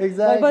 whatever.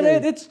 Exactly.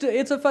 Like, but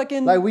it's a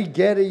fucking. Like, we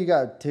get it. You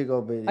got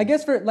tickle bitty. I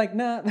guess for like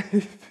nah.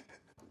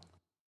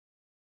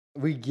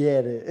 We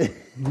get it.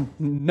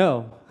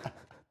 No.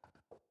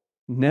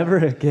 Never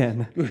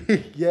again.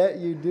 Yeah,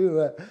 you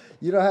do.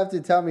 You don't have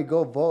to tell me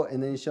go vote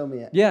and then show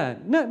me. Yeah,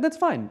 no, that's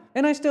fine.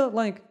 And I still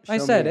like I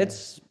Show said, me.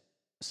 it's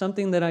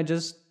something that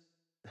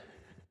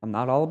I'm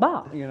not all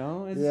about. You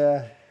know.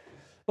 Yeah.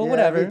 But Yeah,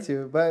 whatever. Me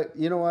too. But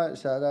you know what?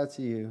 Shout out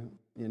to you.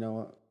 You know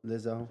what,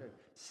 Lizzo?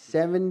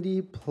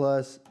 70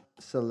 plus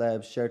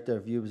celebs shared their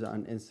views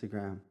on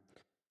Instagram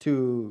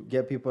to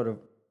get people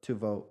to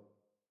vote.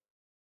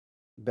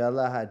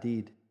 Bella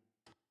Hadid.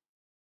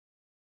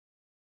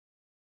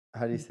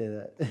 How do you say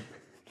that?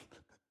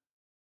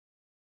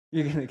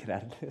 You're gonna get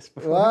out of this.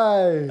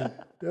 Why?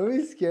 Don't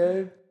be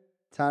scared.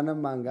 Tana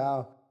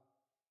Mangao.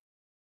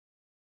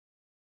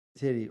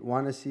 Titty,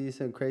 want to see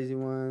some crazy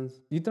ones?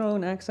 You throw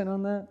an accent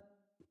on that?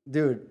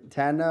 Dude,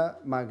 Tana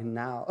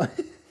Magnao.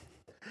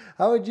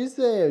 How would you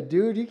say it,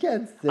 dude? You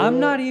can't say I'm it.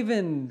 not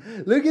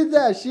even. Look at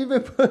that. She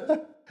even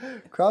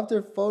cropped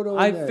her photo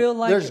in there. Feel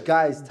like There's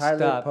guys. Tyler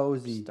stop,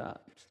 Posey.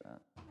 Stop.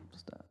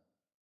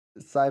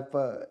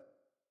 Saifa.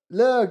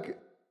 Look,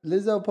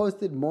 Lizzo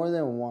posted more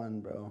than one,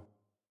 bro.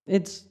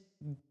 It's,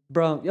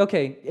 bro.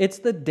 Okay, it's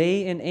the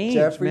day and age,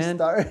 Jeffree man.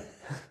 Star.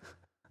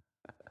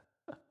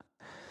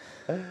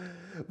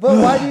 But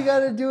why do you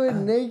gotta do it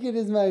naked?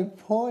 Is my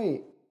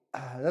point.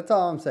 That's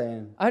all I'm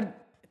saying.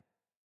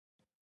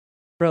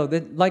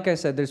 Like I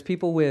said, there's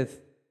people with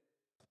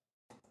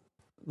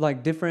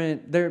like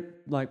they're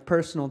like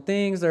personal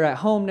things. They're at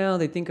home now.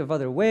 They think of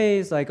other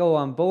ways. Like, oh,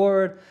 I'm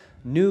bored.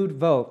 Nude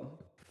vote.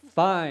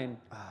 Fine.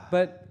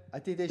 But I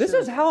think they this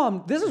is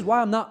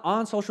why I'm not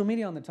on social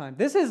media all the time.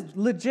 This is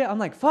legit. I'm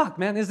like, fuck,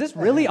 man. Is this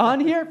really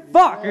on here?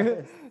 Fuck.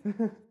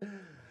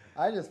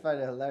 I just find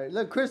it hilarious.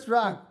 Look, Chris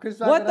Rock.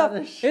 What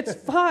the? It's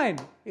fine.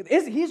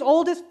 He's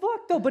old as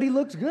fuck though, but he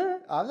looks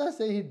good. I'm not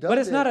saying he does. But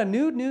it's not a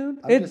nude.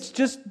 It's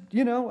just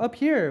up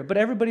here. But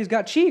everybody's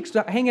got cheeks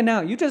hanging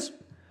out. You just.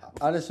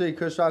 Honestly,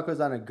 Chris Rock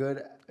was on a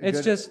good.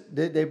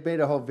 They made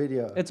a whole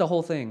video. It's a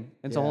whole thing.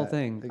 It's a whole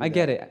thing. I exactly.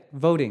 get it.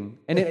 Voting,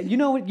 and you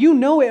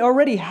know it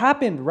already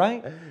happened,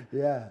 right?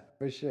 Yeah,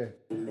 for sure.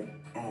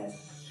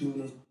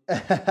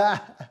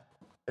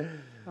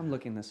 I'm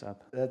looking this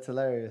up. That's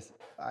hilarious.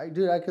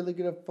 Dude, I could look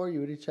it up for you.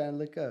 What are you trying to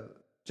look up?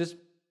 Just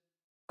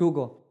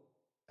Google.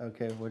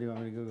 Okay, what do you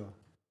want me to Google?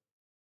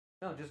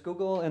 No, just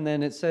Google, and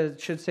then it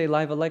should say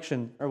live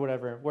election or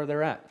whatever where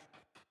they're at.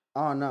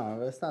 Oh no,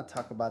 let's not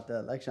talk about the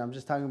election. I'm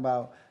just talking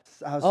about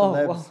how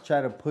celebs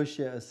try to push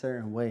it a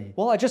certain way.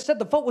 Well, I just said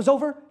the vote was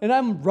over, and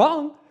I'm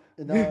wrong.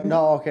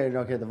 Okay.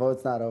 The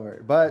vote's not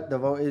over, but the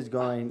vote is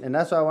going, and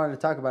that's why I wanted to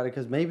talk about it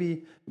because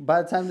maybe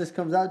by the time this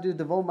comes out, dude,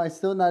 the vote might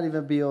still not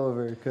even be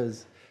over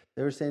because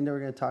they were saying they were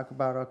going to talk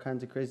about all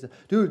kinds of crazy stuff.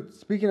 Dude,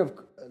 speaking of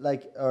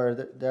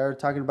they're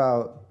talking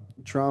about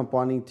Trump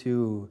wanting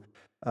to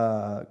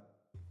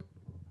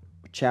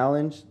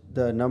challenge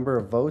the number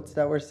of votes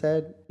that were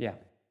said.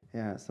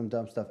 Yeah, some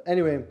dumb stuff.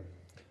 Anyway,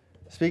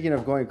 speaking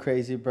of going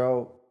crazy,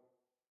 bro,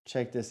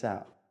 check this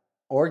out.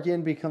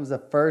 Oregon becomes the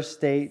first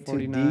state to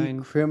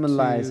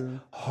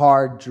decriminalize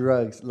hard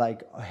drugs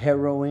like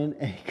heroin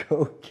and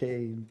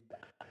cocaine.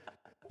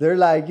 They're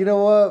like, you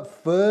know what?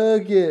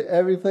 Fuck it.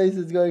 Every place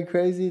is going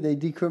crazy. They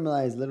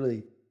decriminalize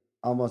literally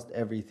almost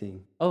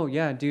everything. Oh,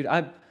 yeah, dude.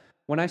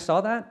 When I saw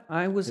that,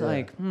 I was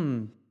like,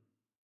 I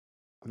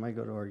might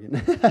go to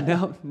Oregon.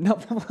 No,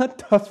 what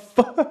the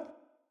fuck?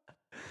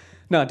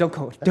 No, don't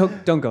go there.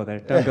 Don't go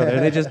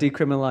there. They just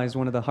decriminalized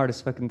one of the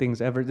hardest fucking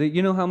things ever.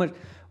 You know how much?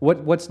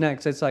 What's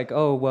next? It's like,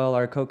 oh well,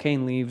 our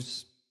cocaine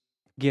leaves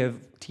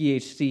give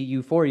THC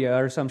euphoria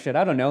or some shit.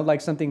 I don't know,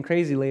 like something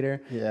crazy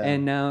later. Yeah.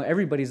 And now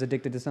everybody's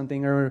addicted to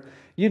something, or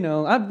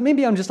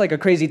maybe I'm just like a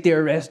crazy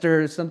theorist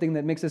or something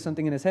that mixes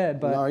something in his head.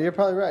 But no, you're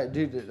probably right,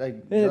 dude.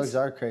 Like drugs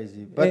are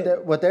crazy,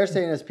 but what they're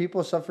saying is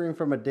people suffering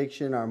from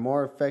addiction are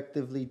more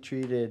effectively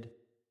treated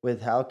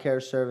with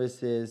healthcare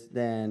services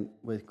than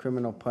with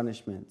criminal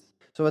punishments.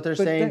 So what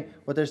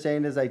they're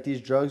saying is like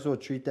these drugs will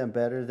treat them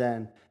better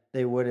than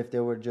they would if they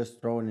were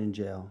just thrown in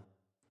jail.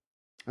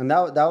 And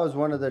that was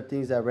one of the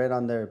things I read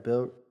on their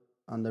bill.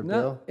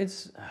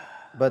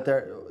 But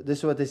this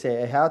is what they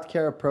say. A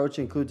healthcare approach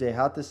includes a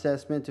health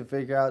assessment to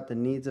figure out the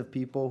needs of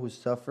people who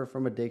suffer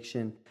from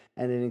addiction,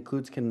 and it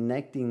includes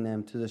connecting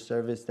them to the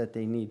service that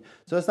they need.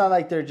 So it's not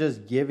like they're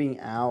just giving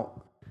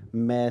out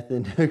meth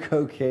and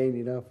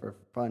cocaine, for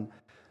fun.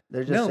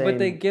 They're just saying but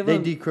they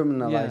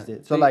decriminalized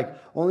it. So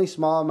only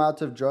small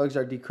amounts of drugs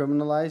are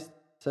decriminalized,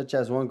 such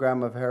as 1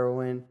 gram of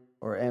heroin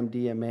or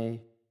MDMA,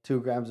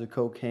 2 grams of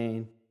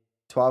cocaine,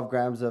 12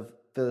 grams of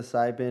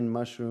psilocybin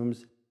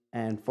mushrooms,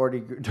 and 40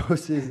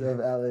 doses of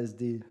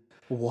LSD.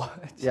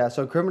 What? Yeah,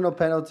 so criminal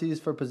penalties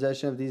for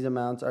possession of these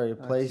amounts are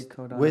replaced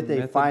with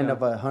a fine of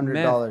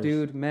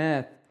 $100.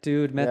 Meth,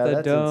 dude, Yeah,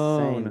 that's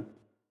methadone. insane.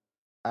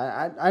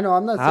 I know,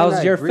 I'm not saying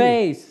How's your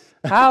face?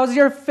 How's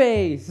your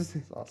face?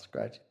 It's all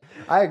scratchy.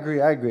 I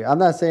agree. I'm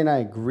not saying I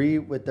agree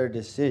with their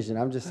decision.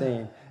 I'm just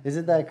saying,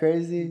 isn't that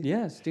crazy?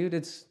 Yes, dude,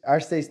 Our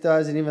state still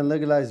hasn't even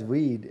legalized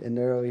weed, and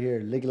they're over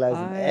here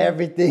legalizing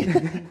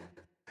everything.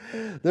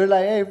 They're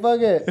like, hey, fuck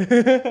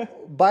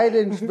it.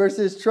 Biden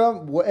versus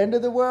Trump, end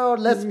of the world,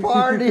 let's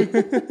party.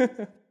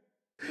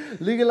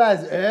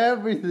 Legalize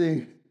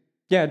everything.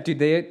 Yeah, dude,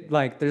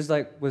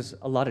 was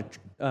a lot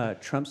of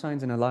Trump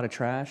signs and a lot of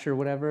trash or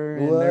whatever,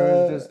 and there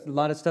was just a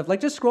lot of stuff.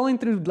 Like just scrolling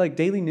through like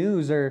daily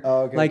news or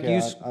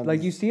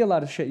you see a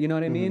lot of shit. You know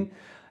what I mean?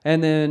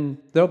 And then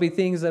there'll be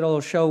things that'll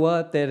show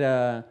up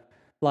that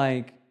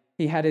like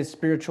he had his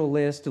spiritual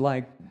list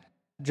like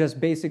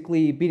just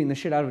basically beating the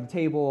shit out of the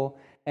table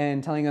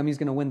and telling him he's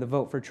going to win the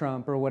vote for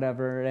Trump or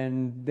whatever.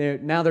 And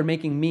now they're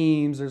making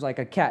memes. There's like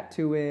a cat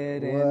to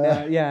it.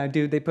 And yeah,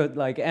 dude, they put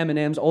like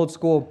Eminem's old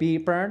school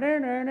beat.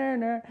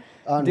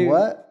 On dude,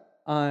 what?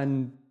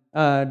 On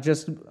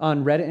just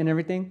on Reddit and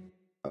everything.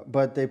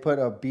 But they put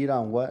a beat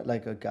on what?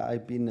 Like a guy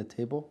beating the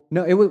table?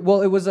 No, it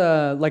was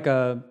like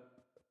a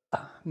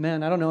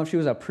man. I don't know if she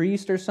was a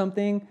priest or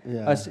something.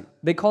 Yeah.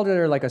 They called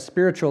her like a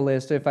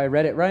spiritualist, if I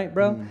read it right,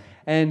 bro.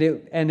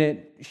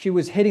 And she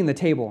was hitting the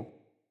table.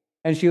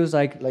 And she was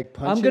like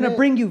I'm going to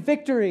bring you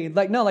victory.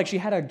 Like, no, like she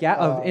had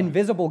a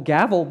invisible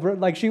gavel.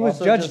 Like she was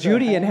Judge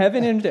Judy in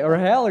heaven or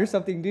hell or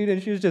something, dude.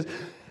 And she was just,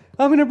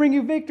 I'm going to bring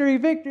you victory,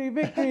 victory,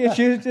 victory. And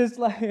she was just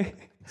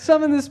like,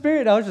 summon the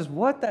spirit. I was just,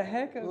 what the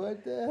heck?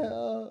 What the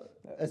hell?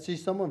 Is she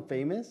someone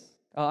famous?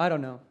 Oh, I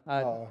don't know.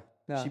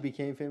 No. She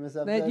became famous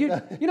after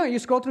that? You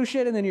scroll through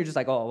shit and then you're just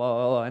like,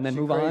 oh, and then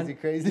move on.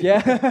 Crazy.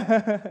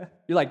 Yeah.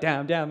 You're like,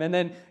 damn. And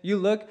then you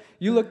look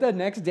the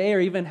next day or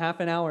even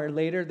half an hour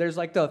later, there's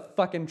like the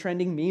fucking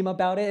trending meme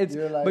about it.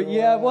 But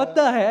yeah, what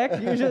the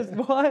heck? You just,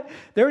 what?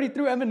 They already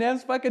threw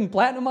Eminem's fucking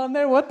platinum on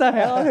there? What the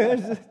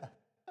hell?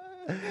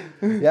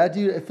 Yeah,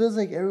 dude, it feels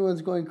like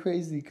everyone's going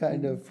crazy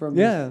kind of from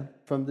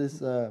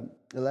this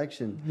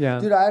election. Yeah.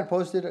 Dude, I had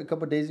posted a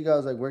couple of days ago, I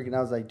was like working, I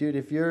was like, dude,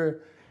 if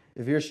you're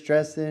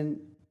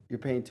stressing, you're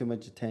paying too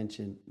much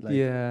attention. Like,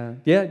 yeah.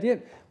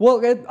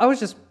 Well, I was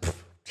just,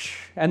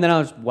 and then I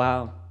was,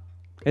 wow,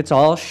 it's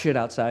all shit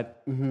outside.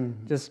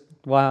 Mm-hmm. Just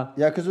wow.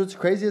 Yeah, because what's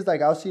crazy is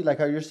like I'll see like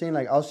how you're saying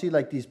like I'll see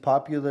like these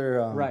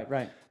popular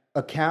right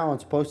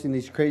accounts posting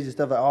these crazy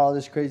stuff like all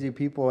this crazy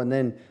people, and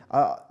then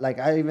like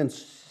I even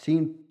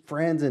seen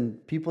friends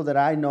and people that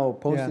I know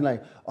posting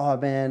like, oh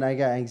man, I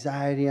got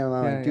anxiety. I'm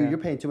like, dude, you're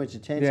paying too much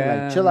attention.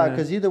 Yeah, like chill out,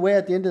 because either way,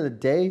 at the end of the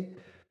day,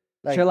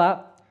 like chill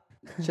out.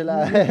 Chill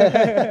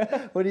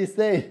out. What do you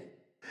say?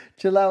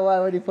 Chill out. Why?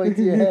 What do you point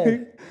to your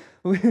head?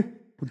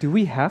 Do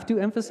we have to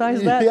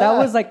emphasize that?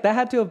 Yeah. That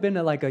had to have been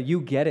a you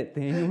get it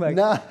thing. Like,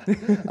 nah, I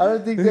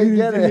don't think they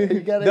get it. You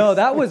gotta no,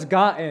 that was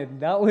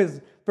gotten. That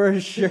was for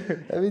sure.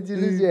 That means you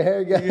lose your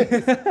hair, guys.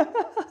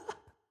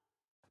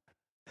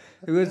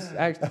 It was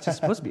actually just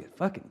supposed to be a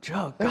fucking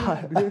joke.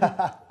 God.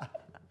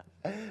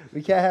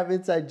 We can't have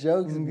inside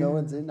jokes if no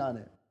one's in on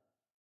it.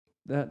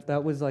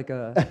 That was like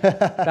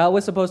that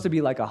was supposed to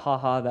be like a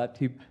haha that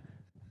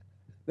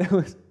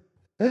was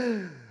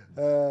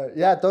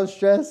yeah, don't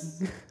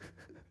stress.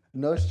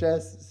 No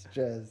stress.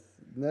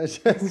 No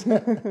stress.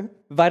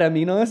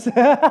 Vitaminos.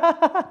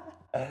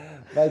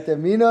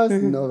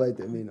 Vitaminos, no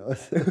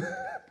vitaminos.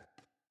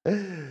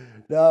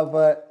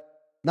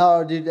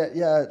 No, dude,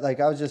 yeah, like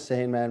I was just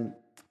saying, man,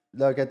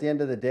 look, at the end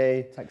of the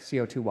day, it's like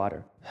CO2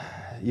 water.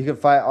 You can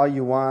fight all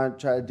you want,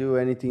 try to do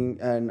anything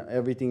and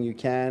everything you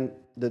can.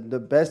 The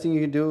best thing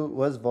you can do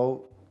was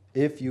vote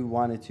if you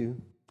wanted to.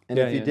 And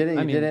if you didn't,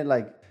 you didn't.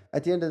 Like,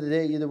 at the end of the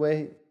day, either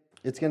way,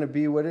 it's going to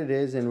be what it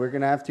is. And we're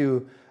going to have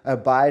to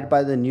abide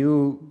by the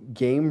new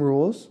game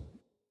rules.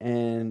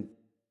 And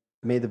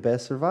may the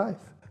best survive.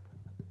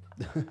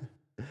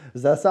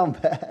 Does that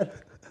sound bad?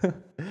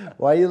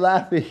 Why are you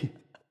laughing?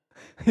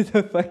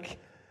 The fuck?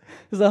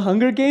 Is the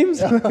Hunger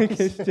Games? Like,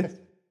 it's just,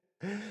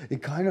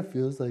 It kind of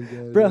feels like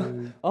that, bro.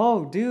 dude.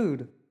 Oh,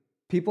 dude.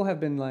 People have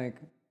been like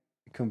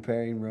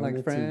Comparing Rona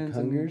to friends.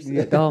 Hungers.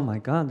 Yeah, oh my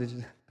God.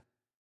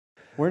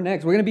 We're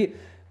next.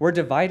 We're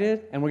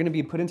divided, and we're gonna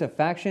be put into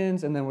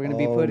factions, and then we're gonna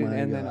be put in, my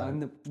and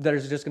then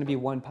there's just gonna be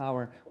one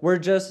power. We're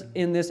just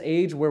in this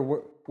age where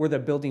we're the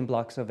building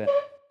blocks of it.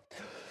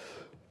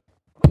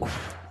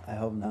 I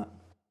hope not.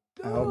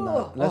 I hope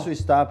not. Unless we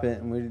stop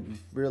it and we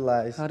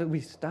realize. How do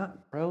we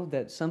stop, bro?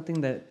 That's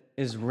something that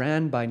is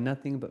ran by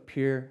nothing but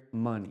pure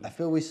money. I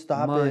feel we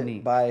stop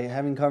it by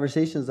having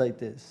conversations like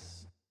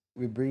this.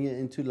 We bring it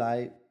into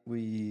light.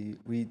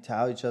 We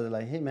tell each other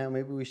like, hey man,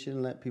 maybe we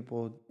shouldn't let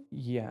people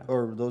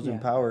or those in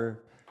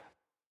power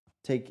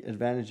take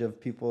advantage of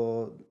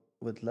people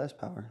with less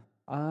power.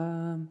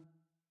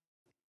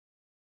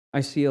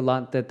 I see a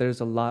lot that there's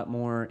a lot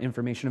more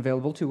information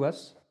available to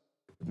us.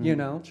 You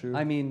know, true.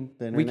 I mean,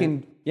 we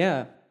can,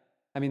 I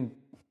mean,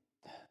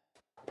 I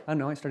don't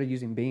know. I started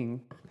using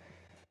Bing.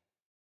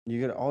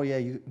 You got,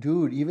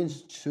 dude, even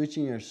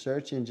switching your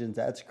search engines,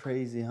 that's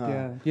crazy,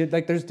 huh? Yeah,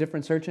 like there's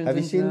different search engines. Have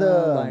you seen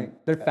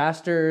like they're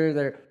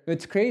faster.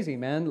 It's crazy,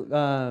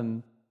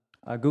 man.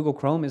 Google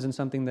Chrome isn't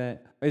something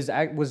that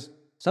was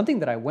something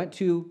that I went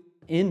to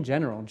in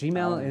general.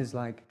 Gmail is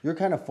like you're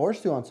kind of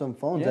forced to on some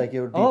phones, like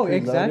it would be preloaded.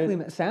 Exactly.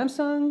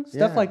 Samsung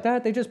stuff like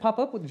that. They just pop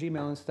up with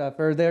Gmail and stuff,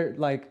 or they're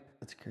like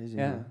that's crazy.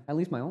 Yeah, man. at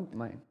least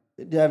mine.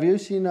 Have you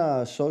seen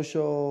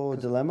Social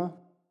Dilemma?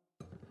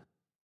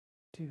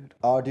 Dude.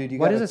 Oh, dude, you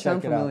Why gotta does it check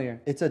sound familiar? out.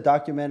 It's a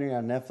documentary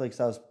on Netflix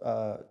that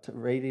was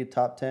rated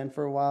top 10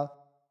 for a while.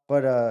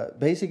 But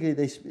basically,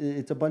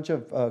 it's a bunch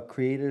of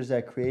creators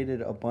that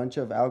created a bunch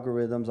of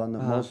algorithms on the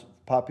most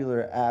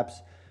popular apps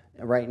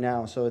right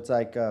now. So it's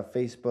like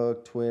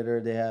Facebook,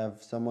 Twitter. They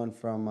have someone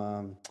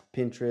from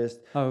Pinterest.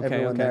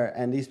 Everyone there.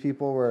 And these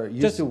people were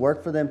used to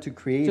work for them to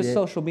create just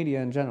social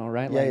media in general,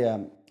 right? Yeah,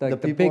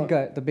 Like the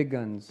big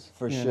guns.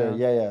 For sure.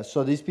 Yeah.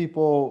 So these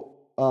people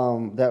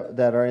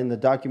that are in the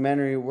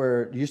documentary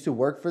used to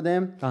work for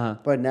them,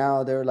 but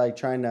now they're like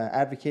trying to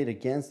advocate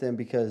against them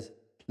because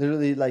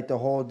literally like the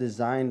whole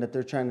design that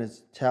they're trying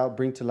to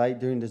bring to light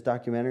during this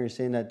documentary is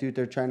saying that, dude,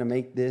 they're trying to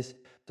make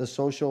the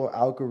social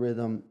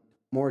algorithm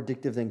more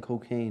addictive than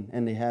cocaine,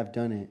 and they have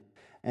done it.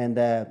 And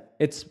that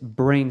it's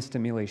brain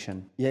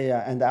stimulation.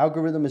 Yeah. And the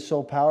algorithm is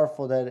so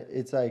powerful that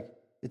it's like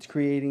it's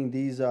creating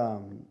these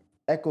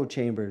echo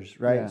chambers,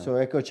 right? Yeah. So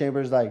echo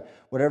chambers, like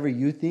whatever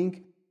you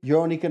think, you're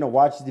only gonna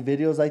watch the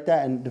videos like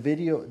that, and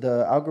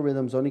the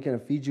algorithm's only gonna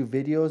feed you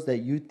videos that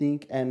you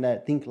think and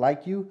that think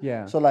like you.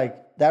 Yeah. So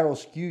like that'll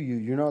skew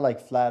you,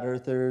 like flat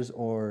earthers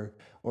or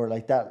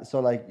like that. So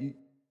like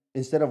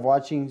instead of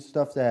watching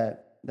stuff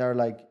that are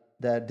like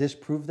that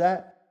disprove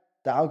that,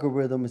 the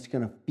algorithm is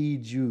gonna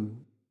feed you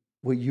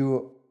what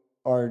you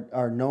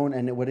are known,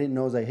 and what it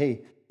knows like,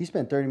 hey, he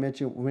spent 30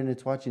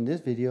 minutes watching this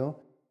video.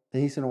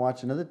 Then he's going to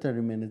watch another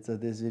 30 minutes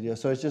of this video.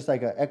 So it's just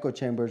like an echo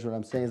chamber is what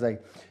I'm saying. It's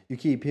like you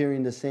keep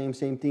hearing the same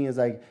thing. It's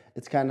like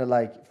it's kind of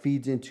like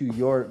feeds into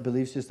your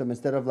belief system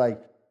instead of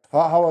like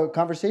how a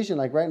conversation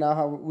like right now,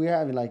 how we're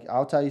having, like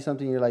I'll tell you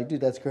something, you're like,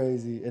 dude, that's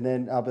crazy. And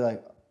then I'll be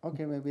like,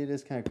 okay, maybe it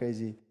is kind of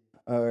crazy.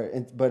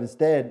 But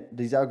instead,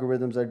 these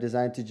algorithms are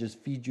designed to just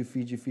feed you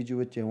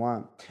what you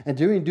want. And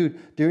during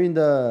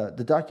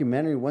the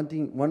documentary,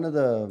 one of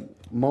the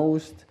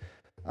most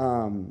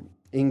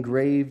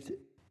engraved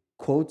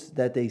quotes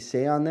that they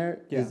say on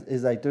there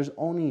is like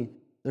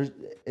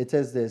it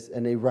says this,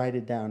 and they write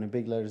it down in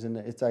big letters, and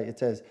it's like it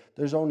says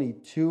there's only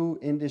 2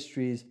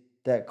 industries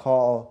that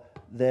call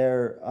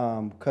their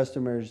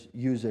customers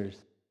users.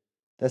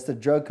 That's the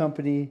drug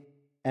company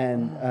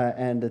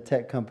and the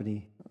tech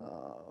company.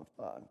 Oh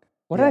fuck!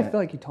 What did I feel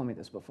like you told me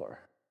this before?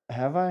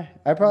 Have I?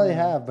 I probably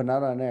have, but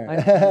not on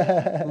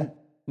air.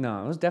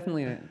 No, it was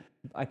definitely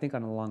I think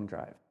on a long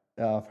drive.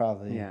 Oh,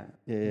 probably.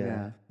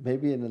 Yeah.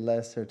 Maybe in a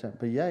lesser time.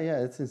 But yeah,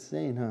 it's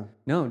insane, huh?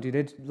 No, dude,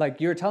 it's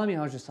like you were telling me,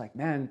 I was just like,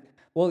 man,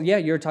 well, yeah,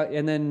 you're talking.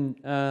 And then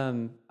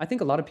I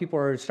think a lot of people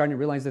are starting to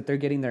realize that they're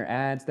getting their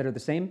ads that are the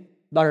same,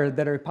 or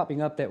that are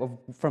popping up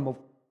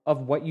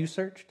of what you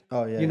searched.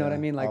 Oh, yeah. You know what I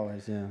mean? Like,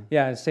 always, yeah.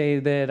 Yeah, say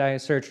that I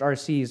searched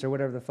RCs or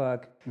whatever the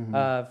fuck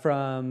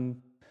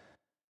from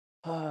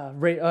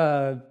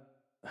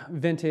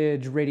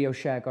vintage Radio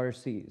Shack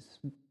RCs.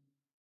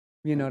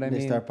 You know what I mean?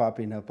 They start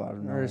popping up out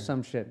of nowhere. Or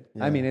some shit.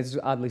 Yeah. I mean, it's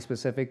oddly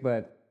specific,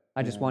 but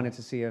I just wanted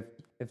to see if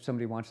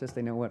somebody wants this,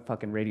 they know what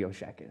fucking Radio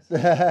Shack is.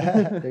 They're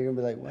going to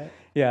be like, what?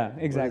 Yeah,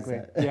 exactly.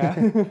 Yeah.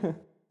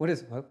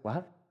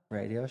 What?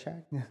 Radio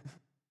Shack? Yeah.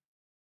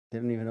 They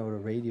don't even know what a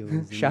radio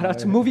is. Shout out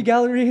to Movie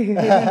Gallery.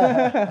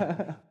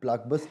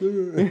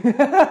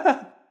 Blockbuster.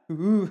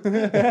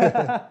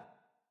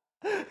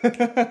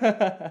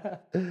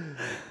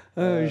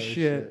 Oh,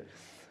 shit.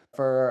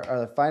 For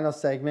our final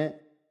segment,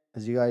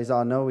 as you guys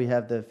all know, we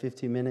have the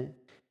 15-minute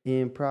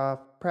improv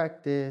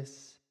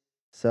practice.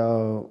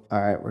 So,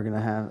 all right, we're going to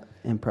have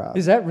improv.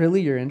 Is that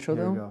really your intro,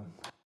 Here though? we go.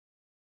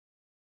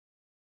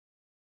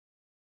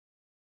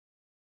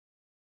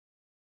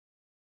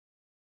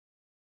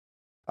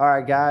 All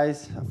right,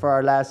 guys, for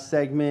our last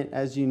segment,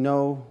 as you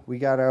know, we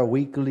got our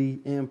weekly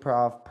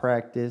improv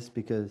practice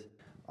because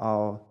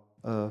all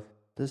of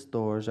the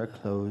stores are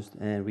closed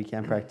and we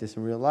can't practice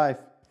in real life.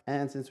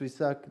 And since we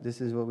suck, this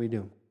is what we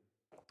do.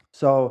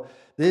 So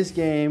this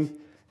game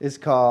is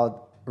called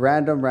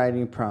Random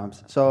Writing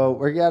Prompts. So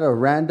we got a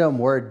random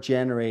word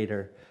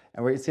generator,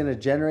 and it's going to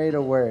generate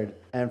a word.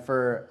 And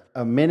for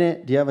a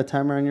minute, do you have a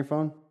timer on your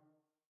phone?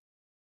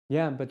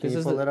 Yeah, but Can this you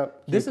is pull it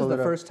up? Can this you is pull the it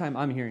up? first time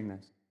I'm hearing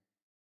this.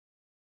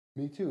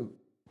 Me too.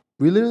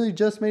 We literally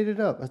just made it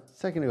up a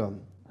second ago.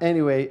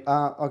 Anyway,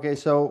 okay,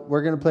 so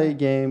we're going to play a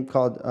game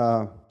called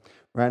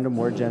Random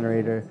Word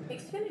Generator.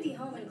 Xfinity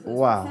Home includes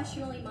Wow.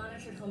 professionally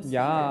monitored home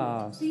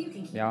Yes. security, so you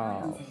can keep an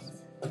eye on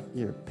things.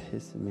 You're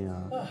pissing me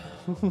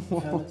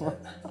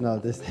off. No,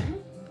 this.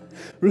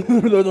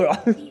 Even when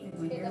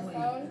you're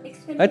away.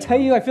 Xfinity I tell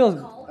you, I feel-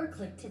 Call or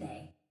click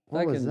today.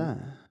 What was Fucking- that?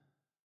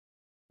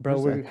 Bro,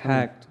 Where's we're that coming?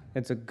 hacked.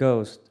 It's a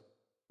ghost,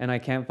 and I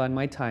can't find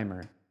my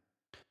timer.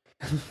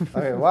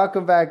 Okay,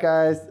 welcome back,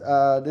 guys.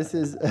 This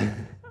is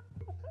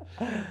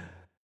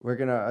we're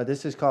gonna.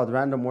 This is called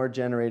Random Word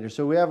Generator.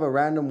 So we have a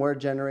random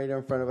word generator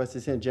in front of us.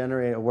 It's gonna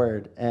generate a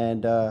word,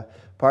 and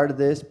part of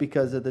this,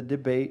 because of the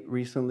debate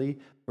recently,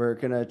 we're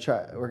gonna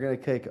try. We're gonna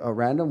click a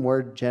random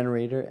word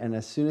generator, and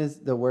as soon as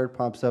the word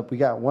pops up, we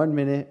got 1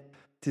 minute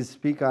to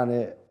speak on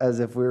it as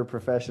if we were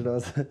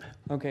professionals.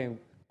 Okay.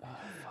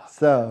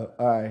 So,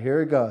 all right,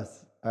 here it goes.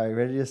 All right,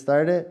 ready to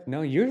start it?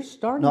 No, you're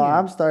starting. No, it.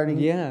 I'm starting.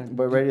 Yeah.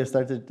 But ready to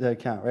start the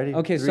count. Ready?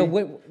 Okay, so 3?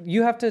 what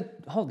you have to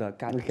hold up.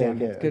 God Okay,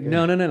 damn it. okay, Good. okay.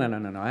 No.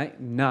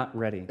 I'm not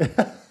ready.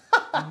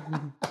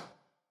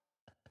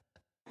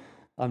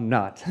 I'm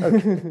not.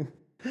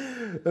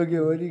 Okay,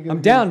 what are you?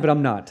 I'm down, but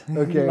I'm not.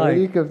 Okay, what are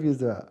you Like,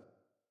 confused about?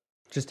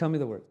 just tell me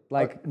the word.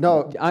 Like,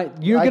 no,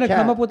 you're I gonna come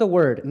can't. up with a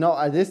word.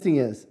 No, this thing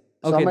is.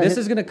 So Okay, I'm gonna this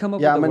hit- is gonna come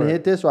up Yeah, with I'm a gonna word.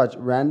 hit this. Watch,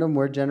 random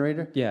word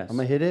generator. Yes. I'm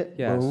gonna hit it.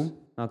 Yes. Boom.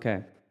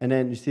 Okay. And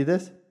then you see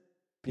this?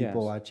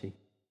 People Yes. watching.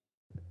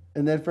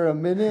 And then for a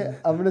minute,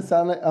 I'm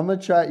gonna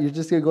try. You're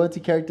just gonna go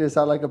into character and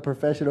sound like a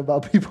professional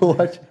about people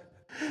watching.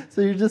 So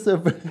you're just a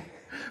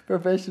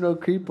professional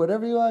creep,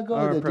 whatever you want to go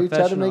Or a with it, dude.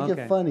 Try to make professional, it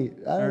okay. funny.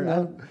 I don't Or,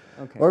 know.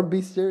 Okay. Or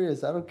be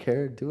serious. I don't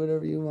care. Do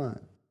whatever you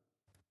want.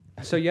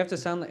 So you have to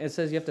sound. It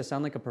says you have to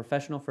sound like a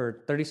professional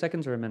for 30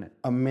 seconds or a minute.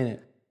 A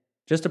minute.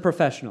 Just a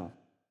professional.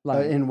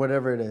 Like In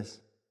whatever it is.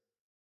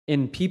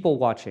 in people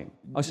watching.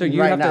 Oh, so you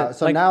right have now. to.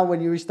 So like, now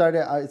when you restart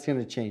it, it's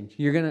gonna change.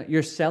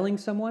 you're selling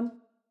someone.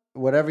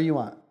 Whatever you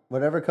want.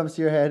 Whatever comes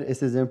to your head, it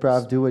says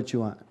improv. Do what you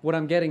want. What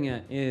I'm getting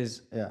at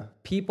is Yeah.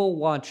 people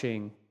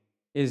watching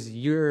is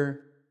your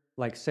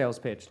like sales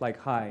pitch. Like,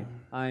 hi,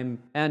 I'm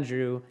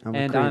Andrew, I'm a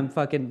and creep. I'm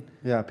fucking.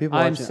 Yeah. People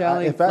I'm watching.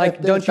 selling- If I, like,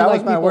 if don't if you that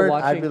like was my people word,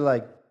 watching? I'd be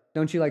like,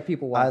 Don't you like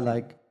people I watching?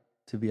 like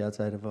to be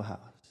outside of a house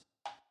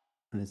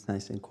when it's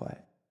nice and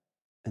quiet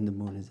and the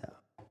moon is out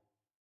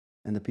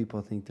and the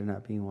people think they're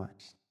not being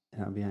watched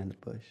and I'm behind the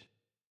bush.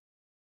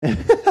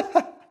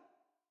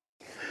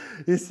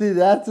 You see,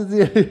 that's what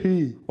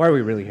the Why are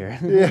we really here?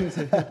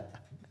 yeah.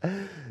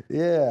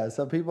 Yeah.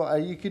 Some people,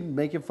 you can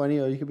make it funny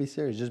or you can be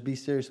serious. Just be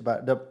serious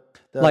about it.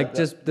 Like,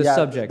 just the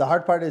subject. The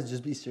hard part is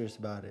just be serious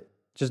about it.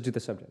 Just do the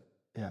subject.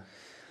 Yeah.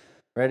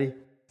 Ready? Are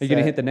you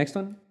gonna hit the next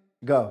one?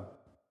 Go.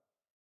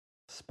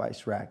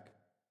 Spice rack.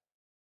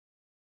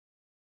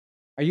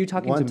 Are you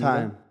talking One to me?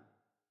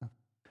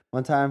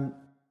 time,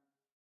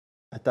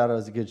 I thought I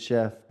was a good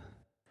chef,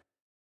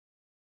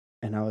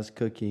 and I was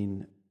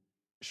cooking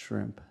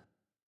shrimp.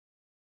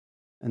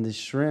 And the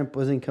shrimp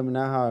wasn't coming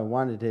out how I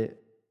wanted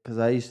it, because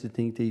I used to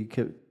think that you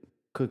could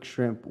cook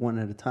shrimp one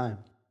at a time.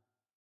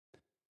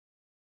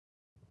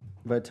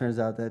 But it turns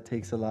out that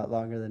takes a lot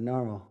longer than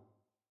normal.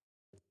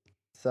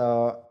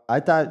 So I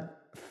thought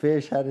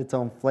fish had its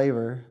own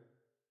flavor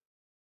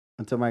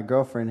until my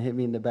girlfriend hit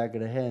me in the back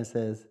of the head and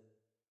says,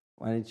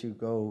 "Why didn't you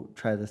go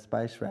try the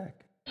spice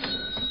rack?"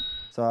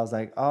 So I was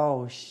like,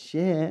 oh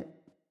shit.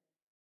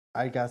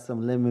 I got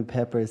some lemon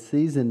pepper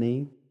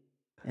seasoning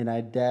and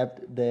I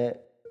dabbed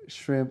that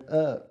shrimp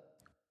up.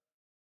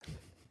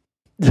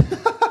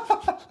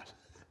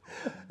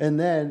 And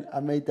then I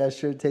made that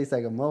shrimp taste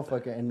like a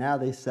motherfucker. And now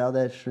they sell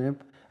that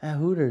shrimp at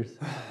Hooters.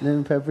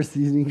 Lemon pepper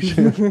seasoning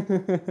shrimp.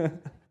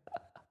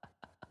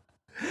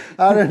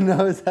 I don't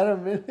know. Is that a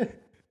minute?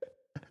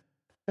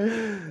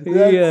 That's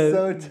yes,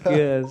 so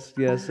tough.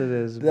 yes, it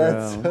is,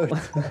 That's bro. so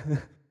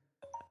tough.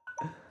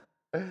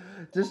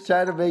 Just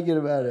try to make it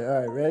about it. All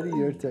right, ready?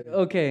 Your turn.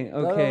 Okay.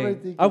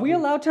 overthink Are it, we dude.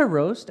 allowed to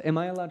roast? Am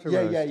I allowed to Yeah,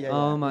 roast? yeah,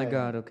 Oh my yeah.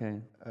 god. Okay.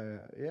 Yeah.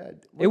 What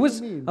It do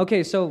was you mean?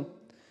 okay. So,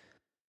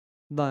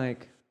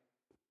 like,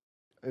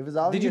 It was did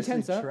you obviously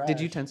tense up? Did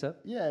you trash. tense up?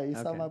 Yeah, you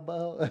saw Okay. my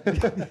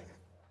butthole.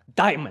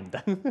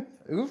 Diamond.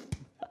 Oof.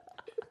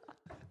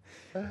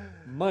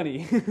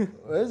 Money.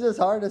 It's just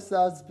hard to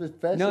sound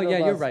professional. No, yeah,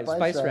 about you're right.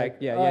 Spice rack.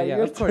 Yeah, All yeah, right, yeah.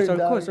 your Of course, turn,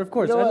 of course, dog. of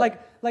course. You know what?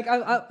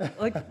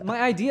 Like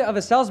my idea of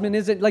a salesman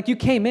is that like you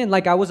came in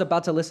like I was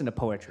about to listen to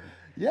poetry.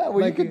 Yeah, well,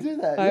 Like, you could do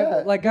that.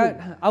 Yeah,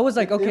 dude. I was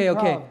like, It's okay, improv.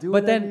 okay. Do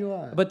But whatever you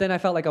want. then I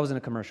felt like I was in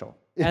a commercial.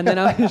 And then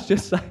I was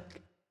just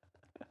like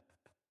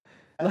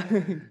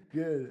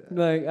Good.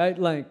 like I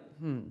like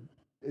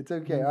It's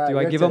okay. All right, Do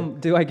I your give turn. him?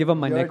 Do I give him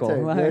my Your nickel? turn.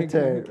 Your Like-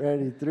 turn.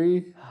 Ready?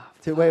 3,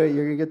 2. Wait.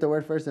 You're gonna get the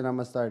word first, and I'm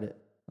gonna start it.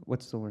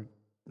 What's the word?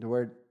 The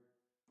word.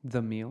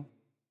 The meal.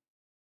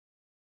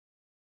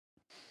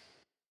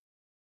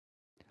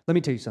 Let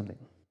me tell you something.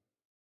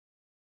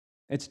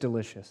 It's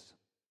delicious.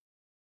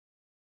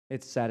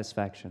 It's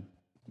satisfaction.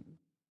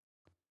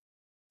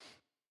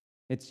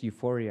 It's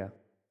euphoria.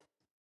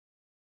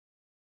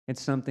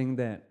 It's something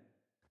that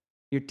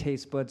your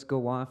taste buds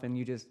go off and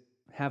you just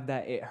have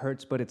that it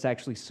hurts, but it's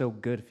actually so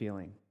good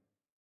feeling.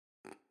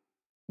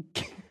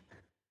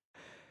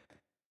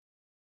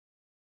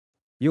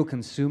 You'll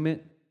consume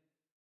it.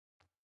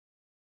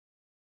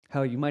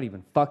 Hell, you might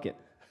even fuck it.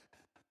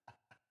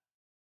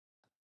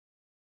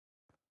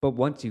 But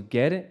once you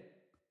get it,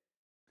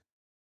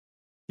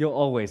 you'll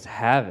always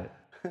have it.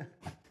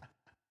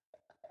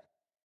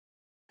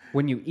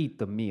 When you eat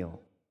the meal.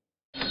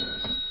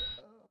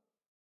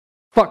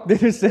 Fuck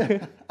this. Take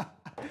it.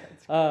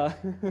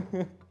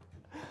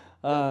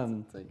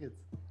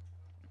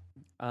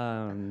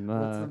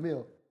 What's the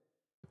meal?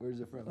 Where's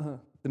it from?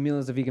 The meal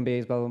is a vegan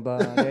base, blah, blah,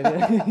 blah.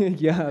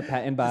 Yeah,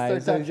 patent by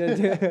Start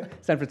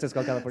San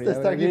Francisco, California.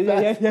 Start talking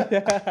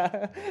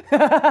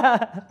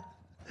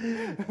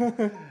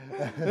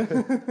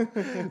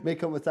May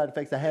come with side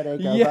effects, a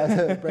headache,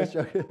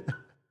 breaststroke.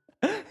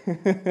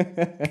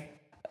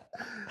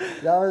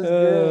 That was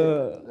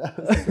good. That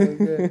was so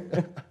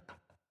good.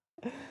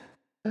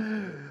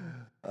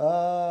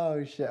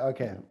 Oh shit.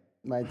 Okay,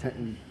 my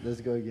turn.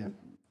 Let's go again.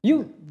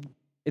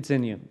 It's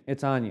in you.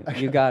 It's on you.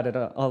 You got it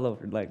all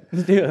over. Like,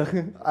 yeah.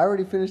 I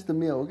already finished the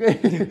meal.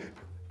 Okay.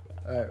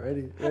 All right.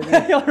 Ready.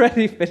 I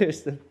already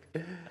finished it.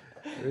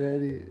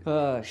 Ready.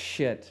 Oh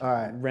shit. All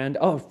right.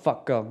 Oh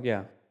fuck. Go.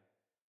 Yeah.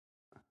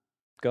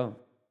 Go.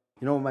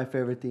 You know what my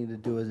favorite thing to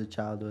do as a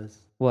child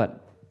was?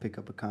 What? Pick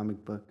up a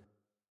comic book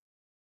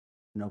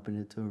and open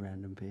it to a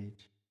random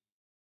page.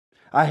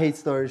 I hate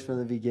stories from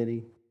the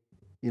beginning.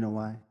 You know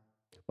why?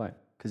 Why?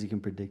 Because you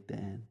can predict the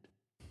end.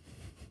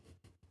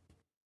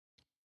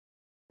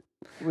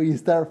 When you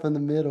start from the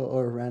middle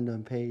or a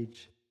random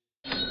page,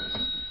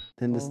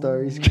 then the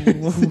story's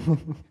crazy.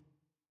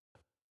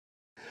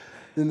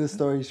 Then the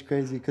story's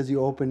crazy because you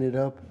open it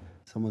up,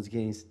 someone's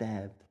getting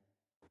stabbed.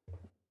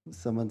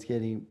 Someone's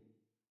getting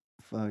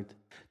fucked.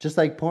 Just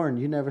like porn,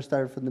 you never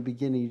start from the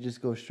beginning, you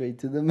just go straight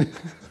to the middle.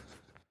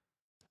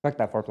 Fuck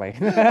that foreplay.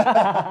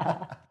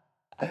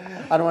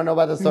 I don't want to know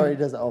about the story.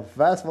 Just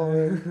fast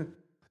forward.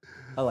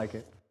 I like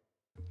it.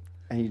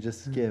 And you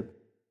just skip.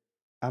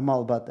 I'm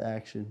all about the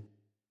action.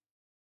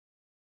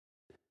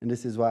 And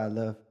this is why I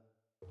love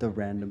the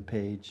random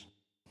page.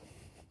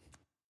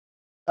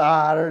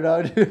 I don't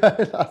know, dude.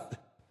 I lost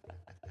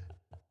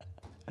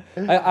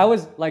it. I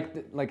was like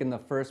in the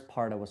first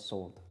part, I was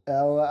sold.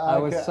 I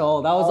was Okay.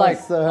 sold. I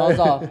was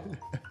off.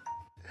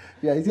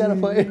 Yeah, he's got a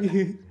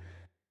point.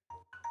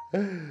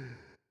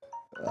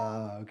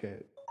 Okay.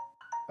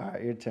 All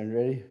right, your turn.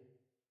 Ready?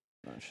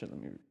 Oh shit, let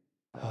me.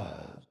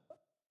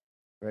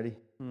 Ready?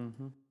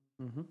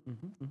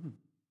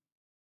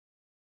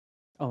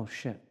 Oh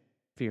shit,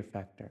 fear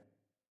factor.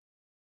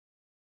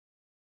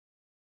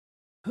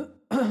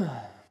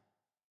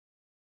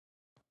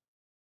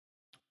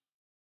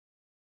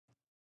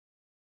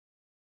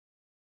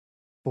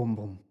 Boom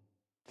boom.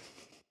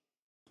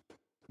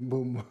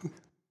 Boom.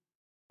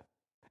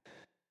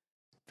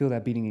 Feel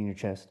that beating in your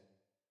chest.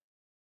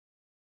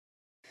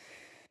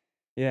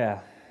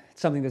 Yeah,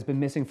 it's something that's been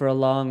missing for a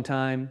long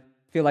time.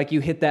 Feel like you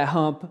hit that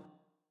hump.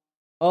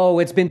 Oh,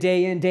 it's been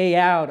day in, day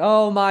out.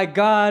 Oh my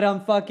God,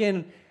 I'm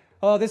fucking.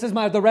 Oh, this is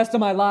the rest of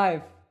my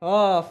life.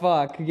 Oh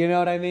fuck, you know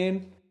what I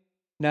mean?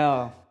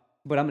 No,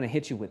 but I'm gonna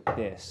hit you with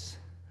this.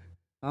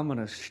 I'm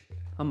gonna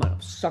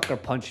sucker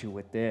punch you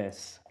with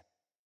this.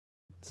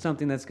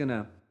 Something that's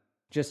gonna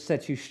just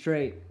set you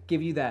straight,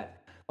 give you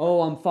that.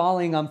 Oh, I'm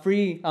falling, I'm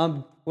free.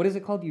 What is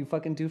it called? You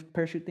fucking do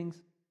parachute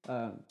things?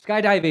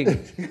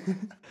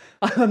 Skydiving.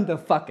 I'm the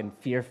fucking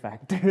fear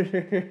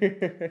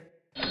factor.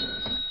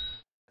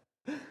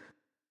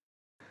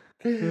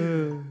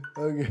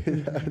 Okay,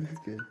 that's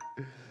good.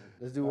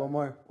 Let's do one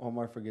more. One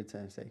more for good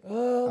time's sake.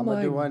 Oh I'm my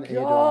gonna do one. And you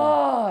do one more.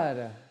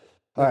 God.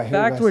 All right, The here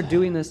fact goes. we're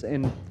doing this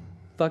in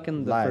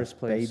fucking the Live, first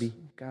place. baby.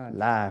 God.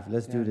 Live.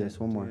 Let's do damn this.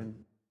 it, One more. dude.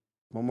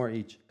 One more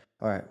each.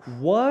 All right.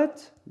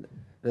 What?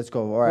 Let's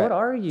go. All right. What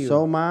are you?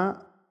 So my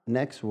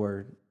next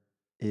word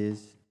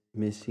is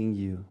missing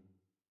you.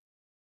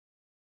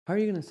 How are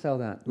you gonna sell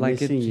that?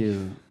 Missing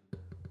you.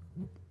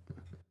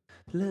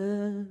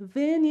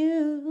 Loving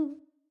you.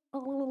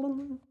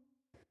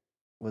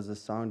 Was a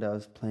song that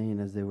was playing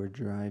as they were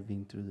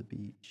driving through the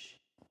beach.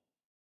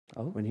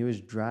 Oh. When he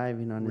was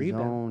driving on his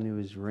Rebound. own, it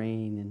was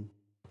raining,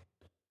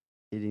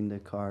 hitting the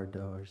car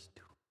doors.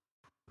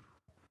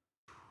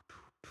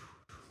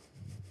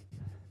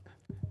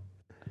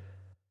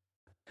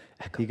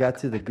 He got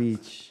to the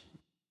beach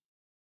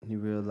and he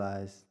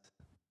realized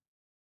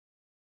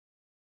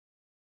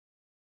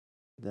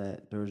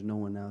that there was no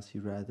one else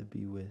he'd rather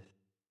be with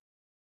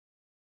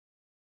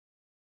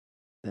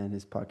than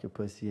his pocket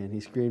pussy, and he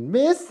screamed,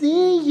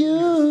 "Missing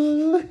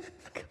you!"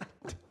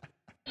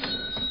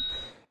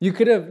 You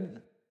could have.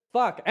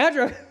 Fuck,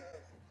 Andrew.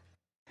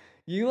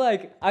 You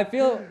like. I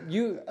feel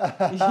you.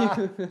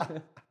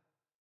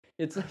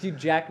 It's like you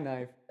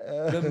jackknife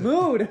the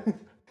mood.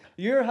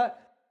 You're hot.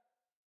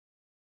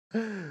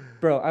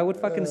 Bro, I would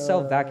fucking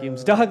sell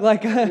vacuums, dog.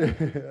 Like,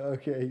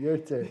 Okay, your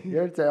turn.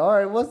 All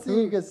right, we'll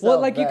see. You can sell. well,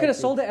 like you could have vacuums.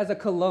 sold it as a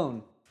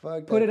cologne.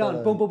 Fuck Put that it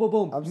on, cologne. boom, boom, boom,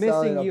 boom. I'm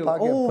selling Missing a you.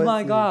 pocket Oh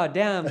my pussy. god,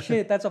 damn,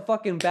 shit, that's a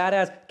fucking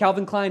badass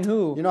Calvin Klein.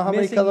 Who? You know how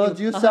many Missing colognes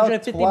you sell?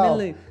 150 12.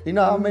 milli. You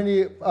know how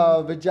many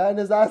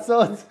vaginas I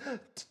sold?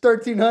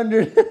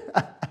 1,300.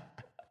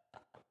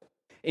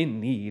 In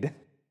need.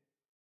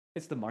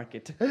 It's the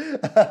market.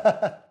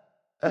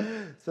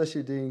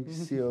 Especially doing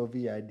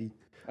COVID.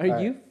 Are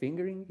All you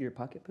fingering your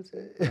pocket pussy?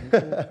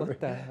 What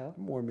the hell?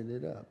 I'm warming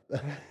it up.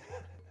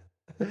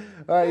 All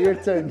right, your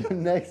turn.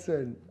 Next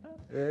one.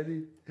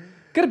 Ready?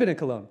 Could have been a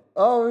cologne.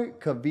 Oh,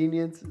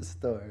 convenience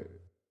store.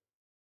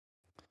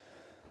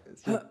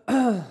 It's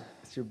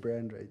your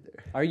brand right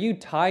there. Are you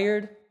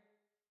tired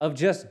of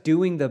just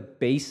doing the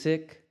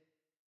basic?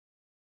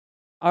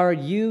 Are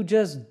you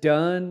just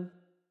done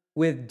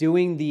with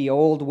doing the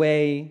old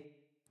way?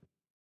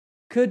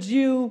 Could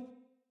you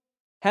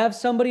have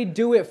somebody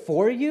do it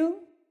for you?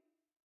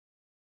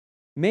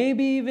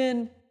 Maybe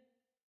even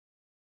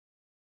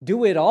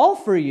do it all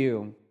for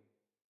you.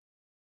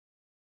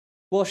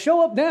 Well,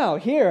 show up now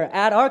here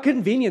at our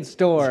convenience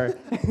store.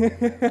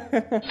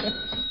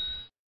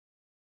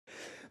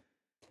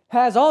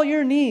 Has all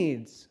your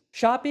needs.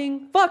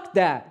 Shopping? Fuck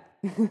that.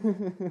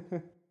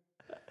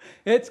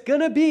 It's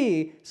gonna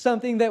be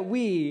something that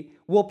we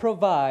will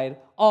provide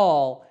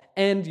all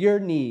and your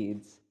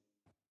needs.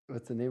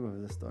 What's the name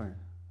of the store?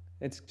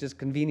 It's just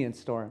convenience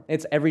store.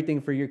 It's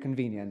everything for your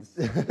convenience.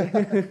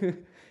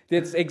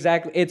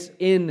 It's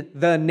in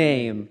the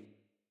name.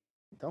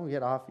 Don't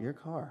get off your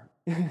car.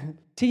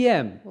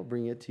 TM. We'll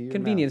bring it to you.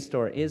 Convenience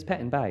store is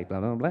patent by blah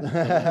blah blah.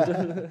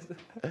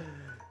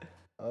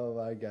 Oh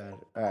my God.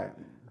 All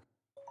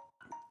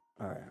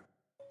right.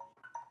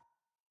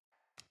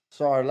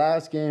 So our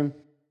last game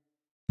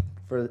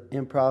for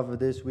improv of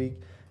this week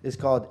is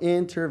called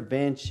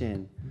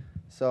Intervention.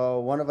 So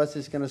one of us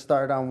is gonna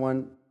start on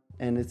one,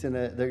 and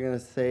they're gonna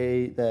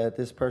say that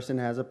this person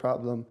has a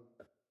problem,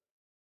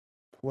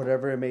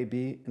 whatever it may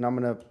be, and I'm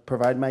gonna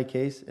provide my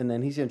case, and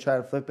then he's gonna try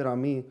to flip it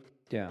on me.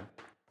 Yeah.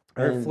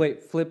 Or And-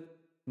 flip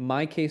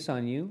my case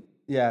on you.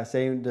 Yeah,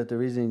 saying that the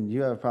reason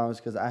you have a problem is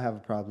because I have a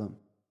problem.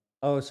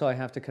 Oh, so I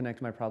have to connect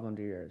my problem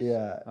to yours.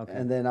 Yeah. Okay.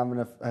 And then I'm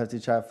gonna have to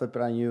try to flip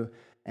it on you,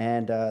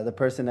 and the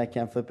person that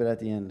can't flip it at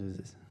the end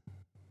loses.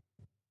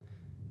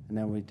 And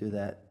then we do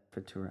that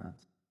for 2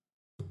 rounds.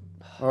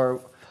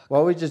 Or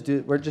well, we're just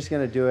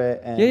gonna do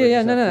it. And we're Yeah.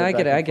 just No, gonna I flip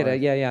get it. back I and get forth.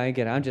 it. Yeah, I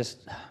get it. I'm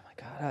just, oh my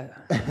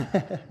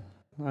God.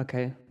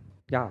 Okay.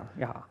 Yeah.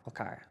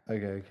 Okay.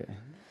 Okay.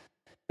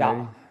 Yeah.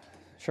 Ready?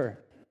 Sure.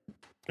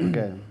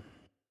 Okay.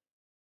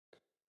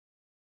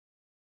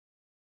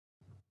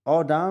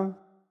 Oh, Dom,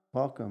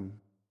 welcome.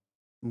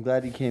 I'm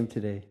glad you came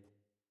today.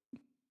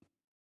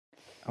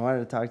 I wanted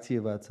to talk to you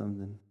about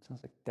something.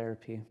 Sounds like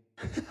therapy.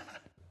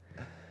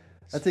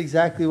 That's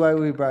exactly why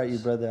we brought you,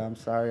 brother. I'm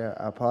sorry.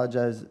 I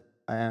apologize.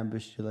 I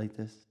ambushed you like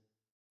this.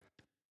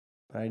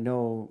 But I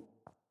know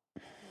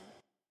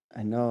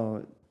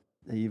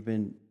that you've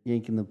been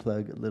yanking the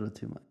plug a little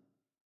too much.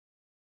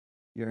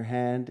 Your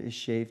hand is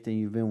chafed and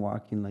you've been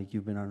walking like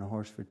you've been on a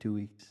horse for 2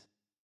 weeks.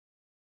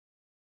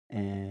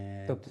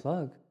 And The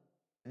plug.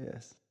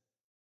 yes,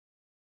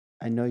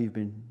 I know you've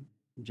been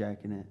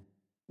jacking it.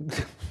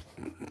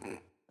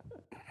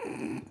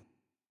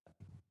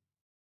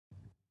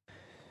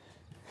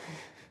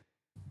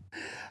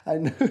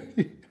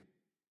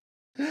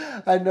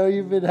 I know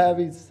you've been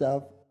having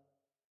self-love.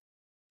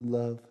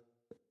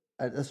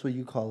 That's what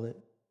you call it.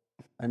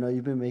 I know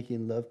you've been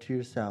making love to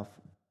yourself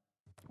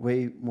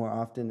way more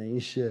often than you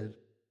should.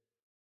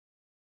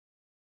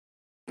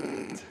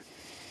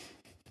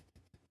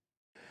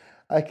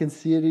 I can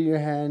see it in your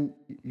hand.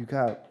 You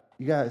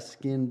got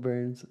skin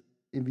burns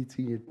in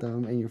between your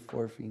thumb and your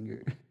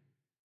forefinger.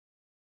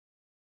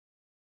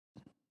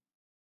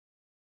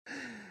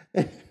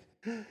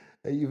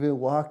 And you've been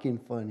walking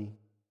funny,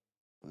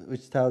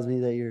 which tells me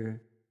that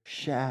your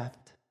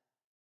shaft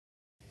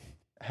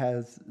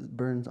has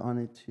burns on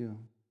it too.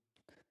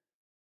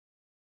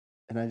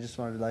 And I just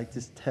wanted to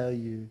just tell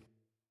you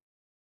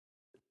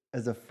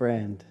as a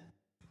friend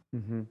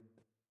Mm-hmm.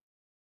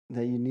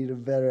 that you need a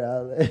better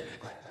outlet.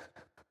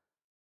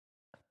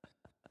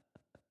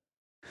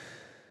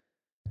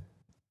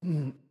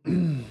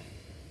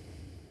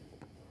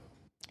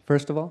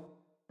 First of all,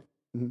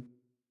 Mhm.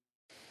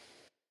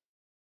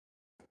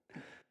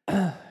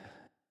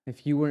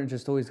 if you weren't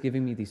just always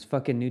giving me these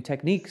fucking new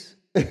techniques,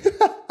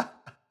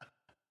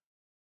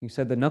 you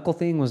said the knuckle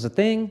thing was a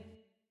thing.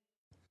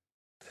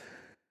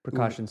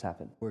 Precautions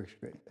happen. Works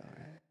great. All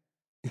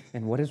right.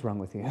 And what is wrong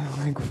with you?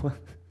 Like what?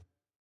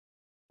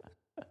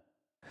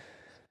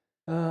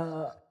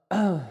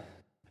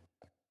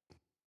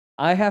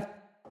 I have.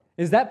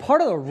 Is that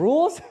part of the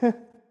rules?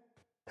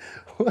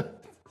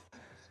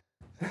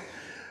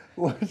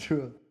 What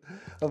rule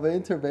of an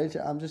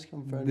intervention? I'm just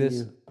confronting This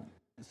you.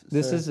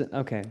 This Sir, is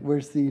okay. we're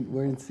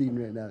in scene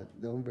right now.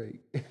 Don't break.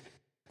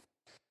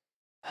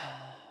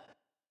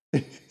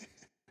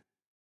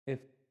 If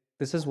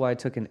this is why I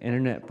took an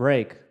internet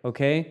break,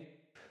 okay?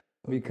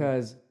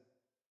 Because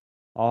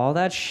all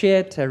that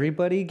shit,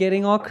 everybody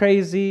getting all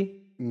crazy,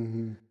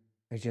 Mm-hmm.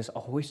 they just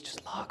always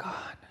just log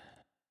on.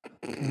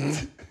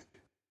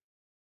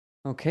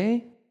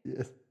 Okay?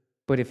 Yes.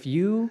 But if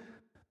you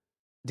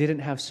didn't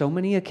have so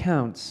many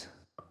accounts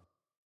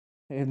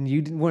and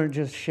you weren't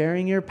just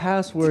sharing your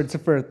passwords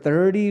for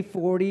 $30,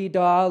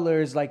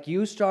 $40, like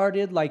you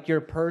started like your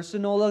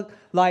personal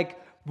like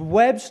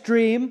web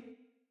stream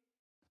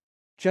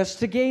just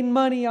to gain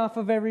money off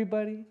of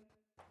everybody,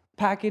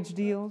 package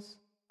deals.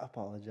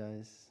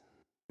 Apologize.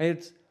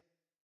 It's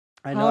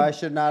I know I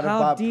should not have how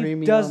bought deep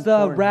premium. does the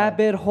Pornhub.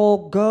 rabbit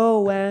hole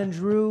go,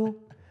 Andrew?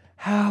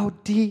 How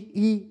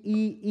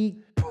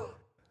deep?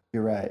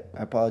 You're right.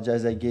 I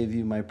apologize. I gave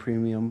you my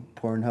premium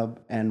Pornhub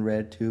and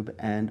RedTube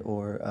and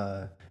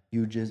or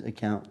UJ's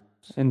account.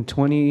 And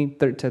 20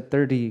 to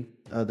 30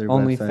 Other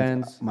OnlyFans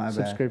websites. My bad.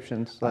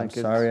 subscriptions. I'm Like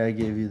sorry I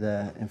gave you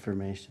that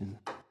information.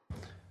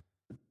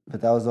 But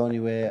that was the only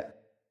way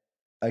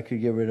I could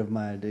get rid of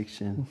my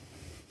addiction.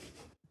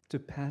 to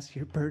pass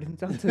your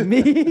burdens on to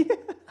me.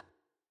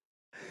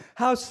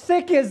 How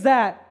sick is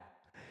that?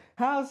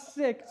 How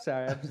sick?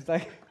 Sorry, I'm just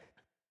like,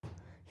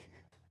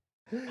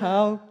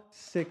 how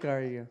sick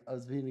are you? I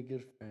was being a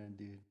good friend,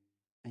 dude.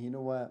 And you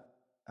know what?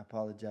 I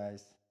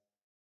apologize.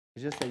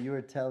 It's just that you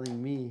were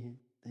telling me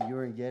that you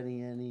weren't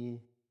getting any.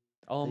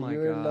 Oh that my you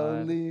were God.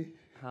 lonely.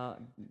 How?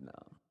 No.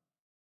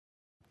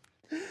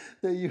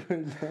 That you were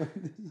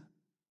lonely.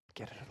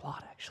 Get it a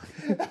lot,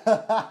 actually.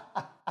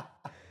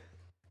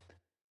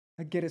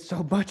 I get it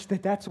so much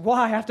that's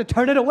why I have to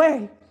turn it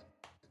away.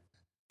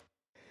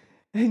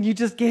 And you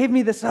just gave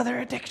me this other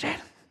addiction.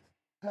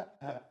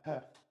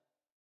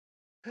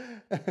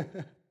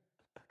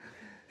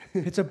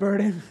 It's a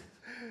burden.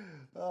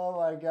 Oh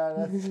my God,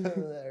 that's so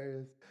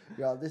hilarious.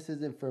 Y'all, this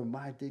isn't from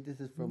my dick, this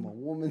is from a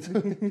woman's.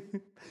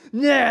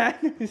 Yeah.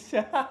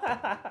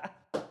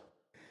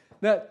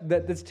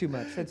 That's too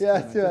much. That's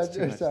Yeah, too much. That's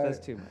too I'm much. sorry.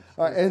 That's too much.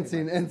 All right, That's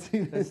end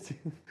too much.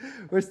 scene.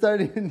 We're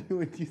starting anew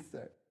when you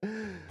start.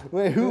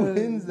 Wait, who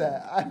wins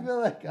that? I feel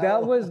like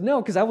That was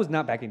no, because I was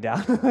not backing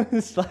down.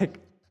 It's like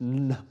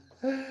no.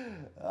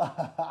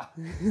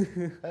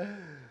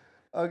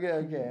 Okay,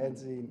 end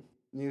scene.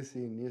 New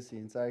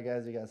scene. Sorry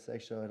guys, we got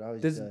sexual. It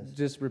always This does.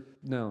 just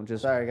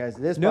Sorry guys,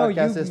 this no. You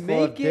podcast is full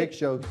make of dick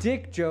jokes.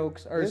 dick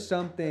jokes or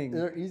something.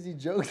 They're easy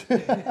jokes.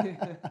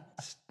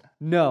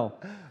 No.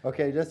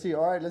 Okay, let's see.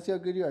 All right, let's see how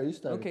good you are. You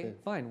start. Okay,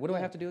 fine. What do I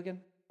have to do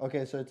again?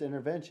 Okay, so it's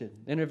intervention.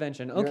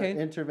 Intervention. You're Okay.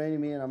 intervening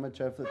me, and I'm gonna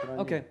try to flip it on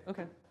you.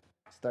 Okay.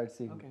 Start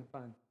scene. Okay.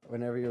 Fine.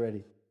 Whenever you're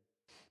ready.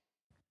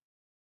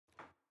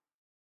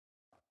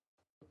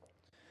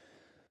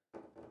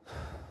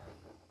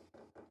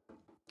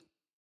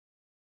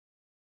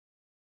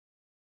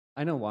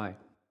 I know why,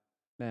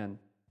 man,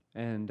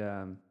 and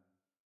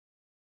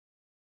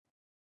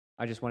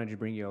I just wanted to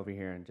bring you over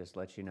here and just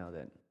let you know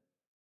that,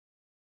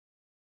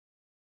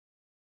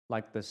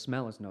 like, the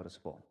smell is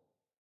noticeable.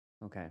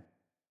 Okay.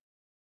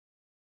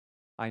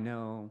 I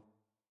know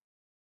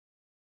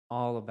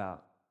all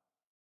about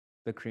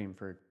the cream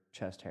for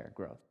chest hair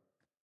growth.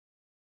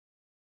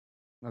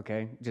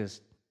 Okay,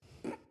 just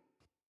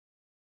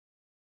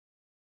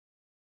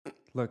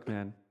look,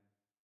 man.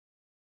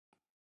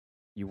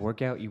 You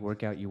work out.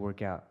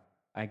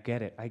 I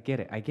get it,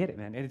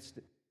 man. And it's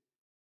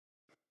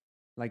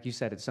like you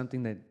said, it's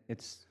something that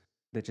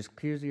just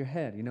clears your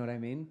head. You know what I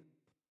mean?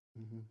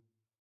 Mm-hmm.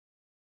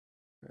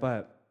 Right.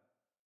 But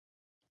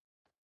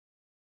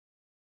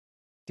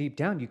deep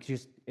down,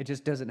 it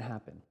just doesn't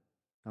happen.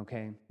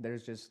 Okay,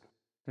 there's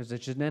the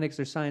genetics,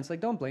 there's science. Like,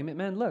 don't blame it,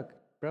 man. Look,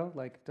 bro.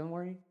 Like, don't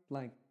worry.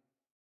 Like,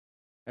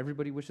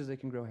 everybody wishes they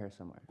can grow hair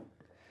somewhere.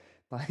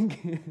 Like.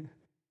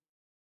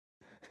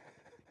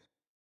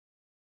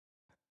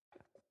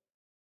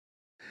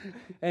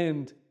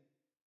 And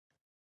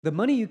the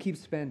money you keep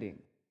spending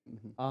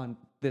on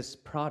this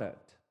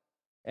product,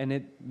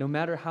 and no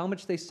matter how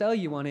much they sell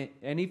you on it,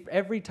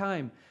 every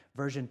time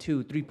version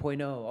 2,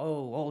 3.0,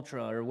 oh,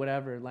 ultra or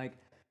whatever, like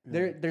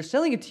they're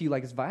selling it to you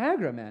like it's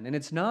Viagra, man, and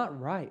it's not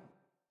right.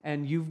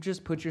 And you've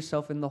just put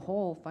yourself in the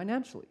hole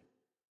financially,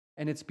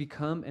 and it's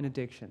become an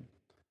addiction.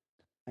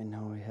 I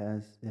know it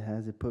has.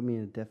 It put me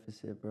in a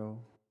deficit, bro.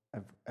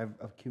 I've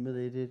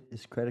accumulated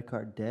this credit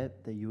card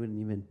debt that you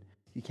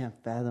can't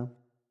fathom.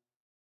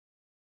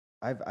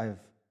 I've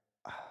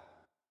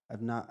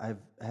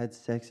had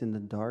sex in the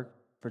dark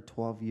for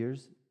 12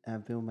 years, and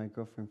I've been with my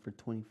girlfriend for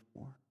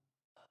 24.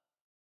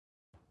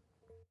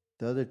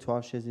 The other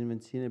 12, she hasn't even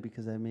seen it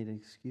because I made an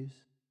excuse.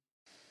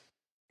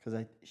 Because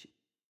I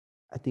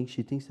think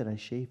she thinks that I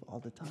shave all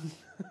the time.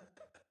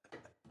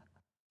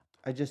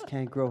 I just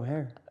can't grow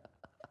hair.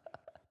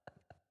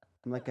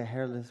 I'm like a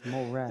hairless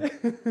mole rat.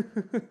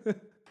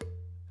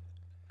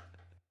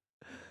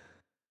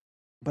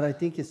 But I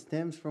think it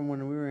stems from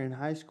when we were in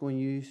high school and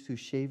you used to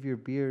shave your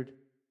beard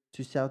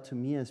to sell to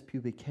me as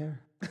pubic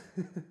hair.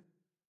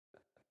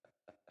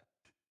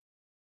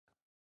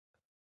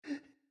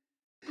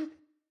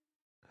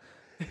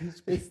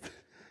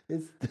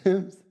 it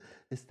stems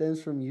it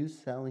stems from you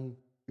selling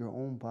your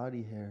own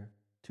body hair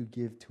to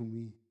give to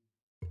me.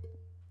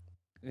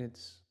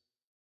 It's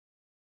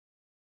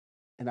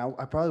And I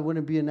probably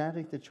wouldn't be an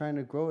addict at trying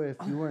to grow it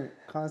if you weren't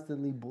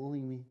constantly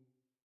bullying me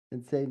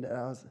and saying that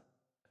I was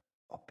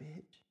a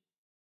bitch.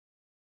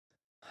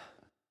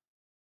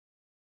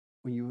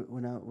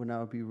 When I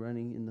would be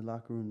running in the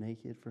locker room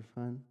naked for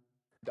fun,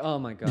 oh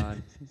my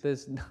god.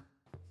 This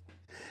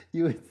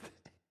you would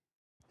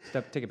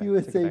take it back. you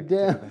would take say, it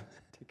back, "Damn,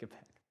 take it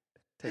back.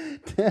 Take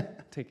it back. damn,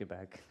 Take it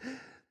back.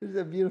 there's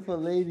a beautiful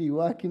lady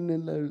walking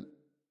in the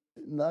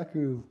locker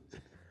room."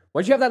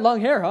 Why'd you have that long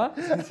hair,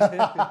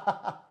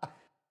 huh?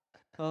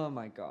 Oh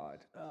my god.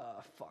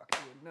 Oh fuck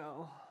you.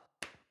 No.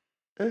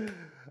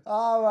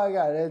 Oh my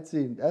god,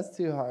 that's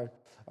too hard.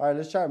 All right,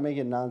 let's try to make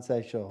it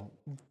non-sexual.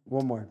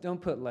 One more.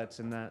 Don't put let's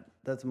in that.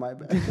 That's my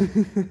bad.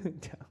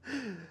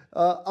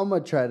 I'm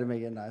gonna try to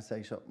make it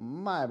non-sexual.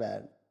 My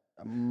bad.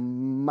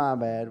 My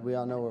bad. We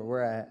all know where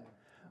we're at.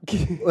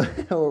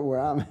 Or where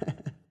I'm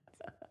at.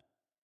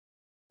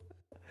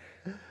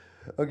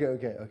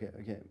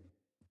 Okay.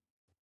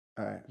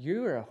 All right.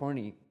 You are a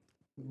horny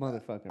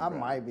motherfucker. I bro.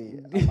 might be.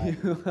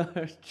 You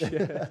are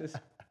just.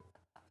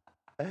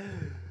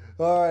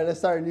 All right, let's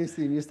start a new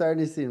scene. You start a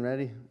new scene.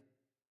 Ready?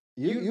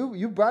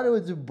 You brought it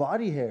with your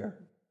body hair.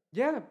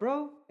 Yeah,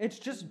 bro. It's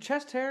just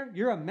chest hair.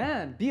 You're a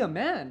man. Be a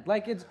man.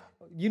 Like it's.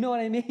 You know what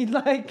I mean?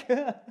 Like.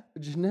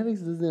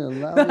 Genetics doesn't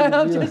allow me to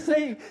I'm be just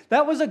saying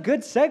that was a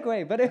good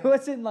segue, but it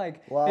wasn't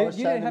like Well, I was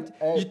you didn't trying have to-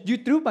 to.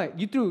 hey.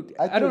 You threw.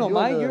 I I don't know threw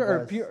you my under the ear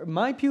or bus.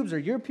 my pubes or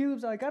your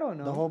pubes. Like I don't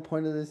know. The whole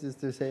point of this is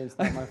to say it's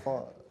not my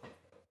fault.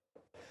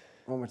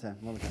 One more time.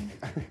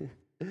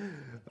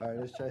 All right,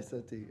 let's try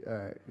something. All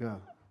right,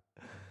 go.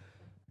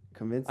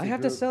 Convince. I the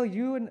have to group- sell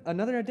you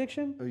another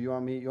addiction. Oh, you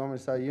want me to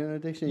sell you an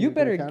addiction? You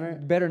gonna counter better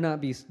it? better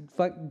not be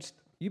fuck.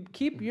 You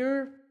keep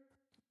your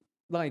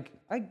like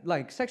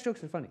sex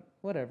jokes are funny.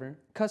 Whatever.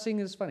 Cussing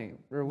is funny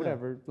or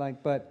whatever.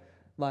 Like but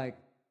like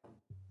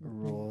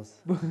Rules.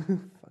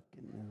 Fucking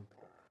noob.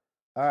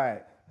 All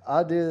right,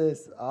 I'll do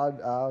this.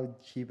 I'll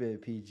keep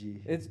it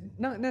PG. it's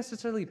not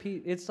necessarily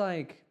It's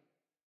like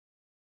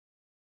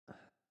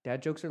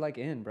dad jokes are like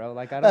in, bro.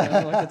 Like I don't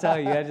know what to tell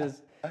you. I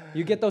just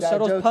you get those Dad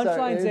subtle jokes are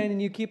punchlines in. in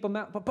and you keep them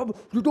out. But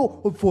you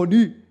know I'm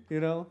funny. You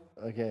know.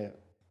 Okay.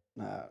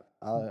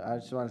 I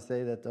just want to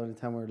say that the only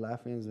time we're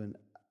laughing is when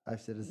I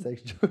said a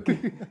sex joke.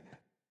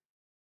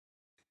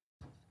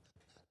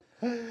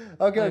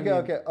 Okay.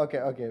 All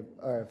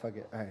right, fuck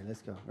it. All right,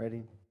 let's go.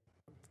 Ready?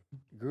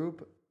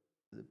 Group,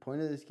 the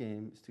point of this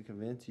game is to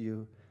convince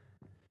you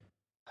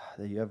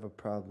that you have a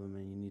problem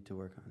and you need to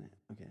work on it.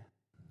 Okay.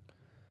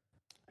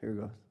 Here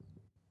goes.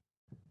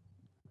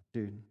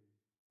 Dude.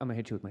 I'm gonna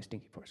hit you with my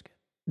stinky foreskin.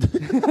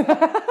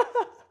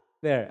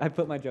 There, I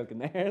put my joke in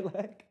there.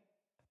 Like.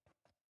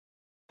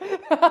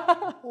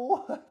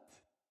 What?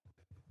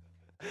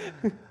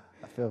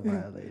 I feel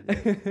violated.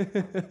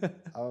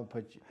 I'm gonna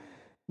put you.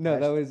 No,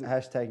 that was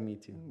hashtag me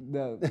too.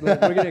 no. We're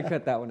gonna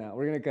cut that one out.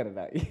 We're gonna cut it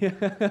out.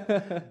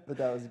 But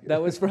that was good.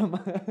 That was from.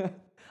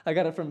 I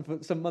got it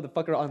from some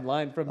motherfucker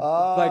online from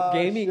Oh, like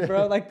gaming, shit.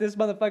 bro. Like this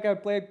motherfucker I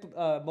played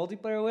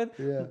multiplayer with.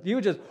 Yeah. He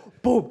would just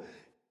boom.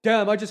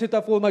 Damn! I just hit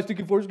that fool with my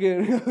sticky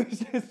foreskin. I was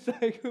just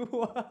like,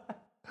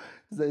 what?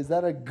 Is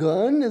that a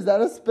gun? Is that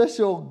a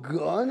special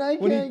gun? I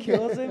When he can't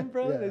kills get? him,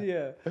 bro.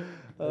 Yeah.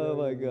 Oh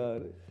my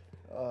god.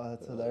 Oh,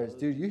 that's hilarious,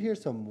 dude. You hear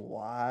some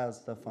wild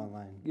stuff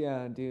online.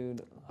 Yeah,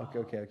 dude.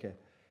 Okay.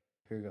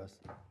 Here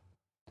goes.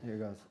 Dude,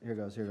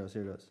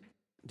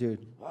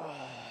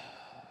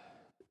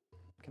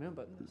 Can I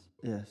unbutton this?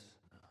 yes.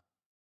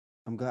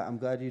 I'm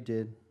glad you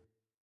did.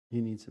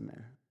 You need some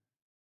air.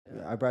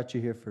 Yeah, I brought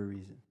you here for a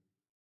reason.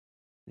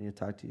 I need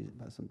to talk to you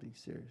about something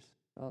serious.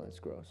 Oh, that's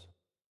gross.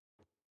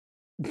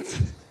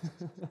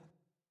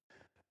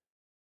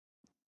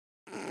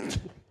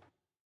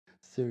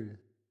 Serious.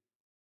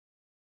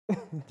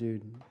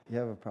 Dude, you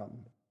have a problem.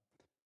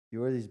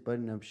 You wear these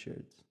button-up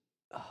shirts.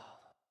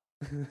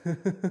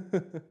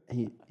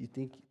 And you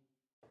think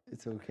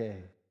it's okay.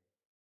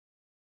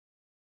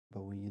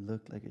 But when you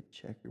look like a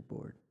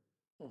checkerboard,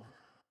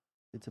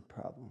 it's a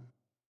problem.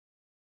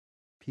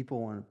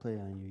 People want to play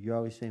on you. You're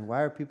always saying,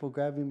 why are people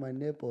grabbing my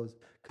nipples?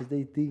 Because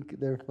they think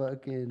they're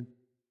fucking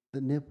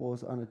the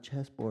nipples on a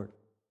chessboard.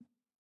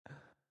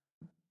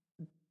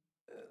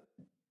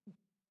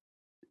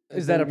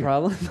 Is that a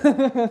problem?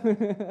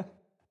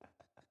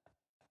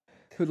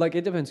 Like,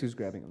 it depends who's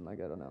grabbing them. Like,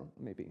 I don't know.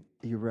 Maybe.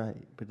 You're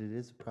right, but it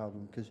is a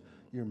problem because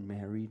you're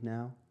married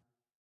now.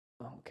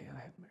 Oh, okay, I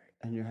have married.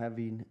 And you're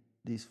having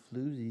these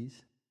floozies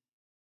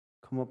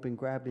come up and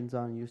grabbings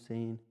on you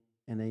saying,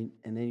 and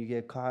then you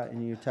get caught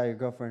and you tell your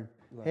girlfriend,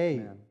 Look, hey,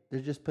 man.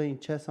 they're just playing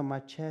chess on my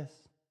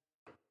chest.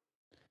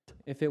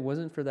 If it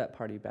wasn't for that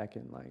party back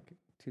in, like,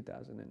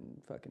 2000 and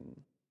fucking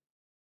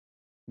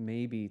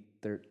maybe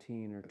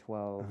 13 or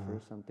 12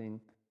 or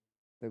something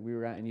that we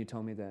were at, and you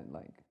told me that,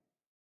 like,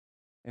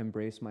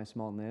 embrace my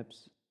small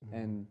nips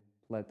and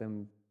let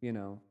them, you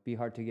know, be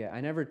hard to get.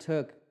 I never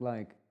took,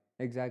 like,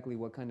 exactly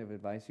what kind of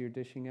advice you're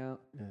dishing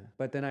out. Yeah.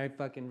 But then I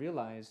fucking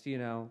realized, they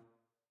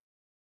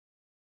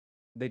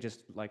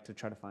just like to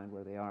try to find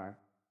where they are.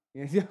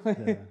 Yeah.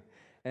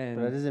 And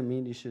But that doesn't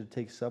mean you should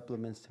take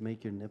supplements to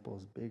make your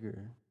nipples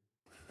bigger.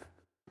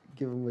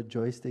 Give them a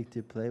joystick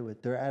to play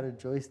with. They're at a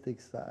joystick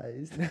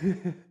size.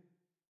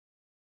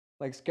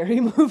 like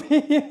Scary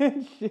Movie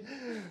and shit.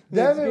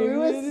 Damn it, we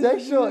went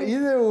sexual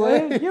either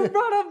way. You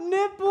brought up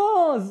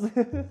nipples.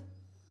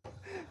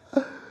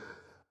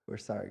 We're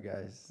sorry,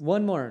 guys.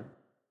 One more.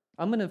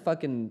 I'm gonna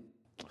fucking.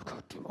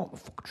 God damn, I'm gonna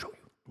fucking show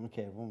you.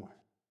 Okay, one more.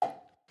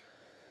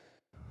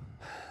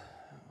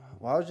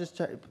 Well, I was just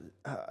trying.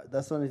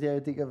 That's the only thing I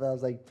think of. I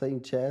was like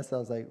playing chess. I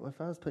was like, what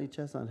if I was playing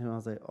chess on him? I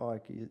was like, oh, I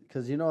could,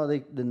 because they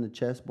in the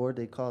chessboard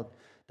they called.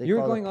 You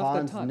were call going the off the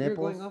pawns top. nipples.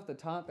 You were going off the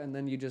top, and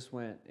then you just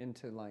went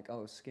into like,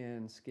 oh,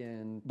 skin.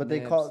 But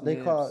nips, they call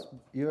nips.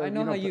 you. I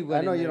know you how don't you I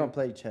went know in you there. don't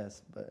play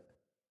chess, but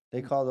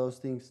they call those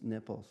things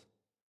nipples.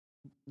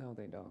 No,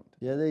 they don't.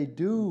 Yeah, they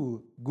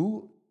do.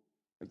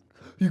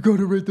 You got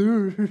it right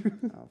there.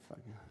 Oh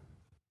fucking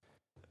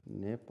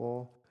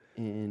nipple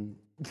in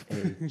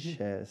a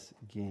chess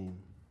game.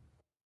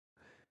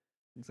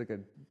 It's like a.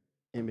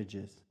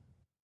 Images.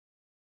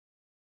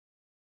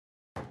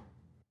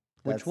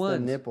 Which That's ones?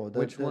 The nipple.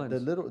 Which the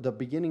ones? the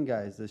beginning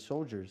guys, the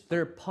soldiers.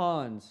 They're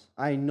pawns.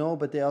 I know,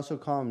 but they also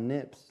call them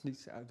nips.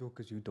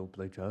 Because you don't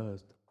play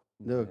chess.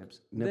 Look,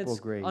 nipple That's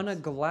grades. on a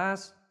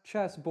glass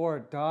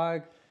chessboard,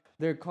 dog.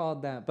 They're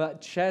called that.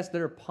 But chess,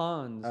 they're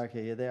pawns.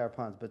 Okay, yeah, they are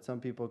pawns, but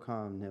some people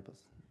call them nipples.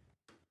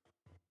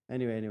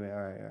 Anyway,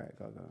 all right,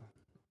 go.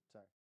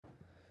 Sorry.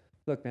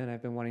 Look, man,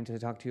 I've been wanting to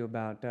talk to you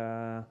about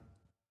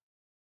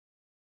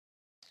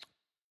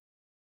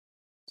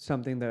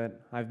something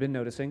that I've been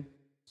noticing,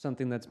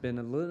 something that's been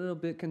a little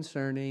bit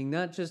concerning.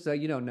 Not just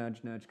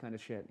nudge kind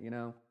of shit,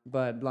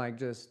 but like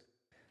just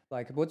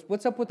like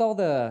what's up with all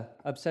the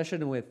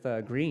obsession with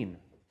green?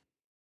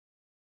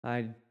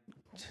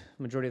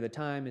 Majority of the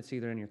time, it's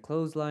either in your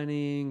clothes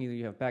lining, either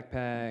you have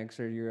backpacks,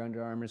 or your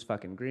Under Armour's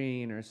fucking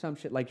green, or some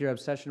shit. Like your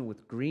obsession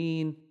with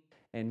green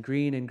and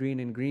green and green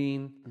and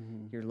green.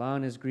 Mm-hmm. Your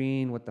lawn is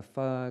green. What the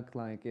fuck?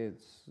 Like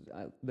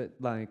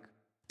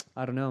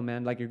I don't know,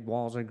 man. Like your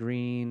walls are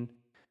green.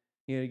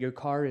 Your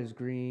car is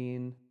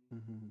green.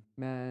 Mm-hmm.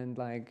 Man,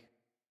 like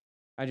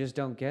I just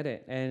don't get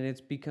it. And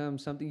it's become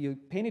something. You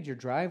painted your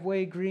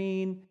driveway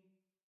green.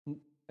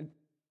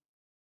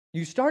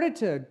 You started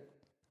to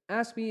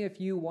ask me if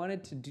you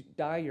wanted to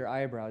dye your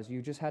eyebrows.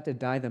 You just had to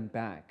dye them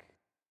back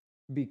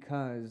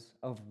because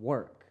of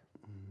work.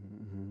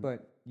 Mm-hmm.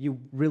 But you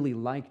really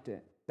liked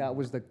it. That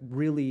was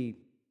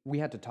we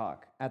had to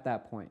talk at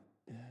that point.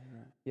 Yeah,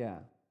 right. Yeah.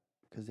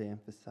 Because they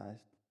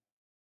emphasized.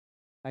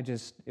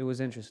 It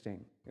was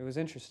interesting.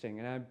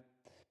 And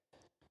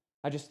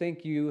I just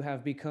think you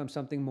have become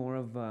something more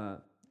of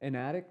an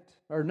addict,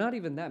 or not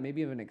even that,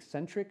 maybe of an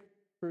eccentric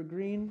for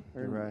green,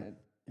 or You're right.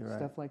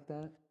 stuff like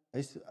that.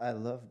 I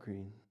love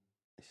green.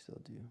 I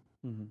still do.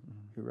 Mm-hmm.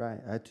 You're right.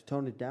 I had to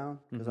tone it down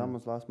because I Mhm.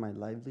 almost lost my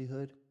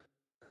livelihood.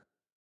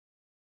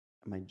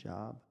 My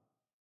job.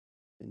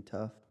 It's been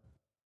tough.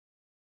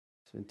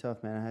 It's been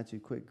tough, man. I had to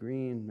quit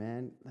green,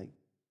 man. Like,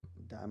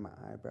 dye my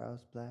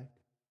eyebrows black.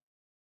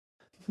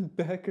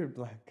 Back or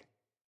black?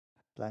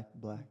 Black.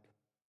 Black.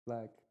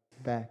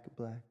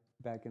 Black.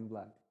 Back and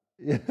black.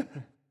 Yeah.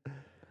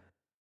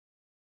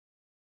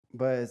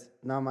 But it's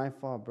not my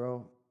fault,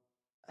 bro.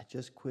 I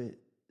just quit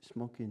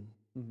smoking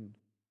Mm-hmm.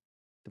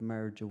 the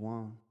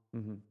marijuana.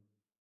 Mm-hmm.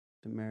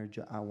 The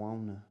marijuana. I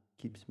wanna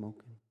keep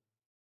smoking.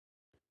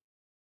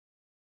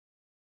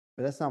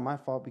 But that's not my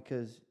fault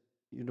because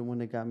you're the one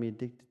that got me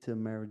addicted to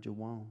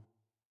marijuana.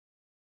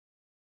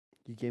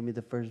 You gave me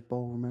the first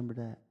bowl, remember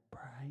that?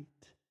 Bright,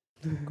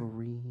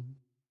 green,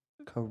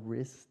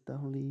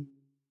 crystally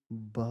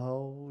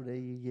bowl that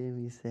you gave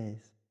me,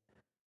 says.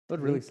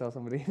 Would really sell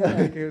somebody.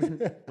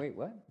 Wait,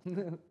 what?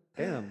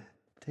 Damn.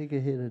 Take a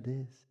hit of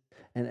this.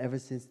 And ever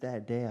since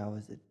that day, I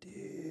was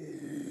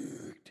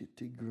addicted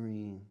to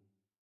green.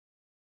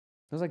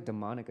 It was like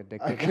demonic I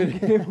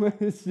addicted.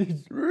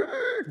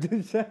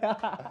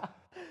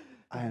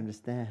 I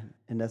understand.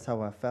 And that's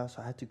how I felt.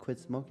 So I had to quit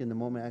smoking. The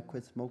moment I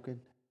quit smoking,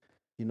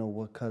 you know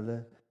what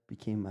color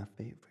became my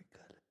favorite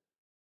color?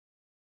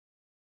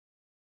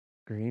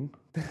 Green.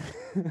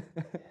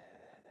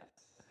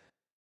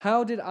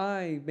 How did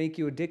I make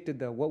you addicted,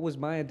 though? What was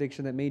my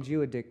addiction that made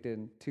you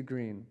addicted to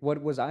green?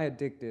 What was I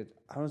addicted?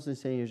 I wasn't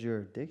saying it was your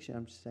addiction.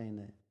 I'm just saying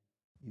that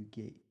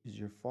it's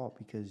your fault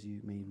because you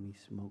made me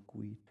smoke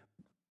weed.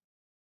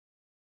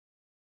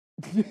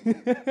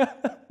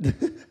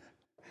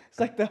 It's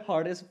like the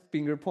hardest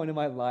finger point in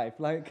my life.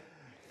 Like,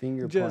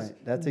 Finger Just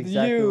point. That's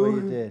exactly what you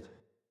you. did.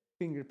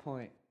 finger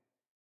point.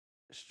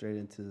 Straight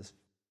into the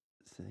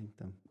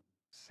sanctum.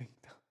 Sanctum.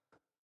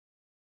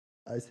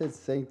 I said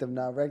sanctum,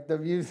 not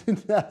rectum. You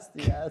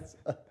nasty ass.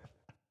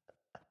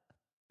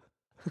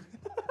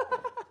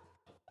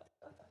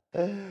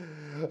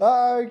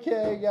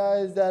 Okay,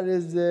 guys, that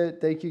is it.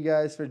 Thank you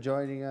guys for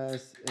joining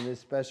us in this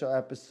special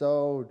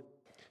episode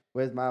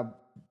with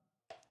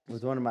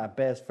one of my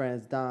best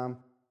friends, Dom.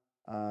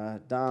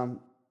 Dom,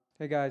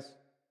 Hey guys.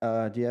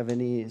 do you have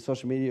any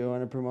social media you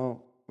want to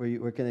promote?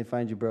 Where can they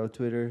find you, bro?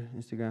 Twitter,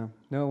 Instagram?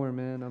 Nowhere,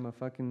 man. I'm a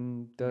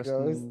fucking dust.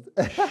 Ghost.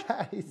 And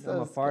He's I'm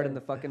so a fart in scared.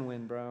 the fucking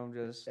wind, bro. I'm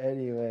just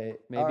Anyway,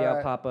 maybe all I'll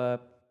right. pop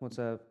up. What's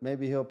up?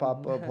 Maybe he'll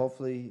pop up.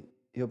 Hopefully,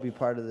 he'll be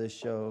part of this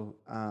show.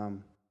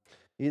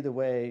 Either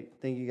way,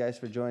 thank you guys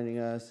for joining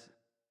us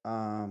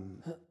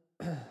on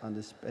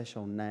this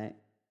special night.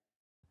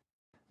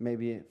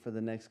 Maybe for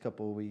the next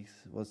couple of weeks,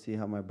 we'll see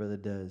how my brother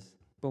does.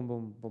 Boom,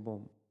 boom, boom,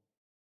 boom.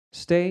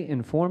 Stay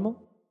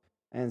informal.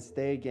 And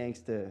stay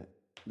gangsta.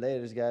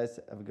 Laters, guys.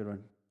 Have a good one.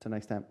 Till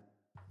next time.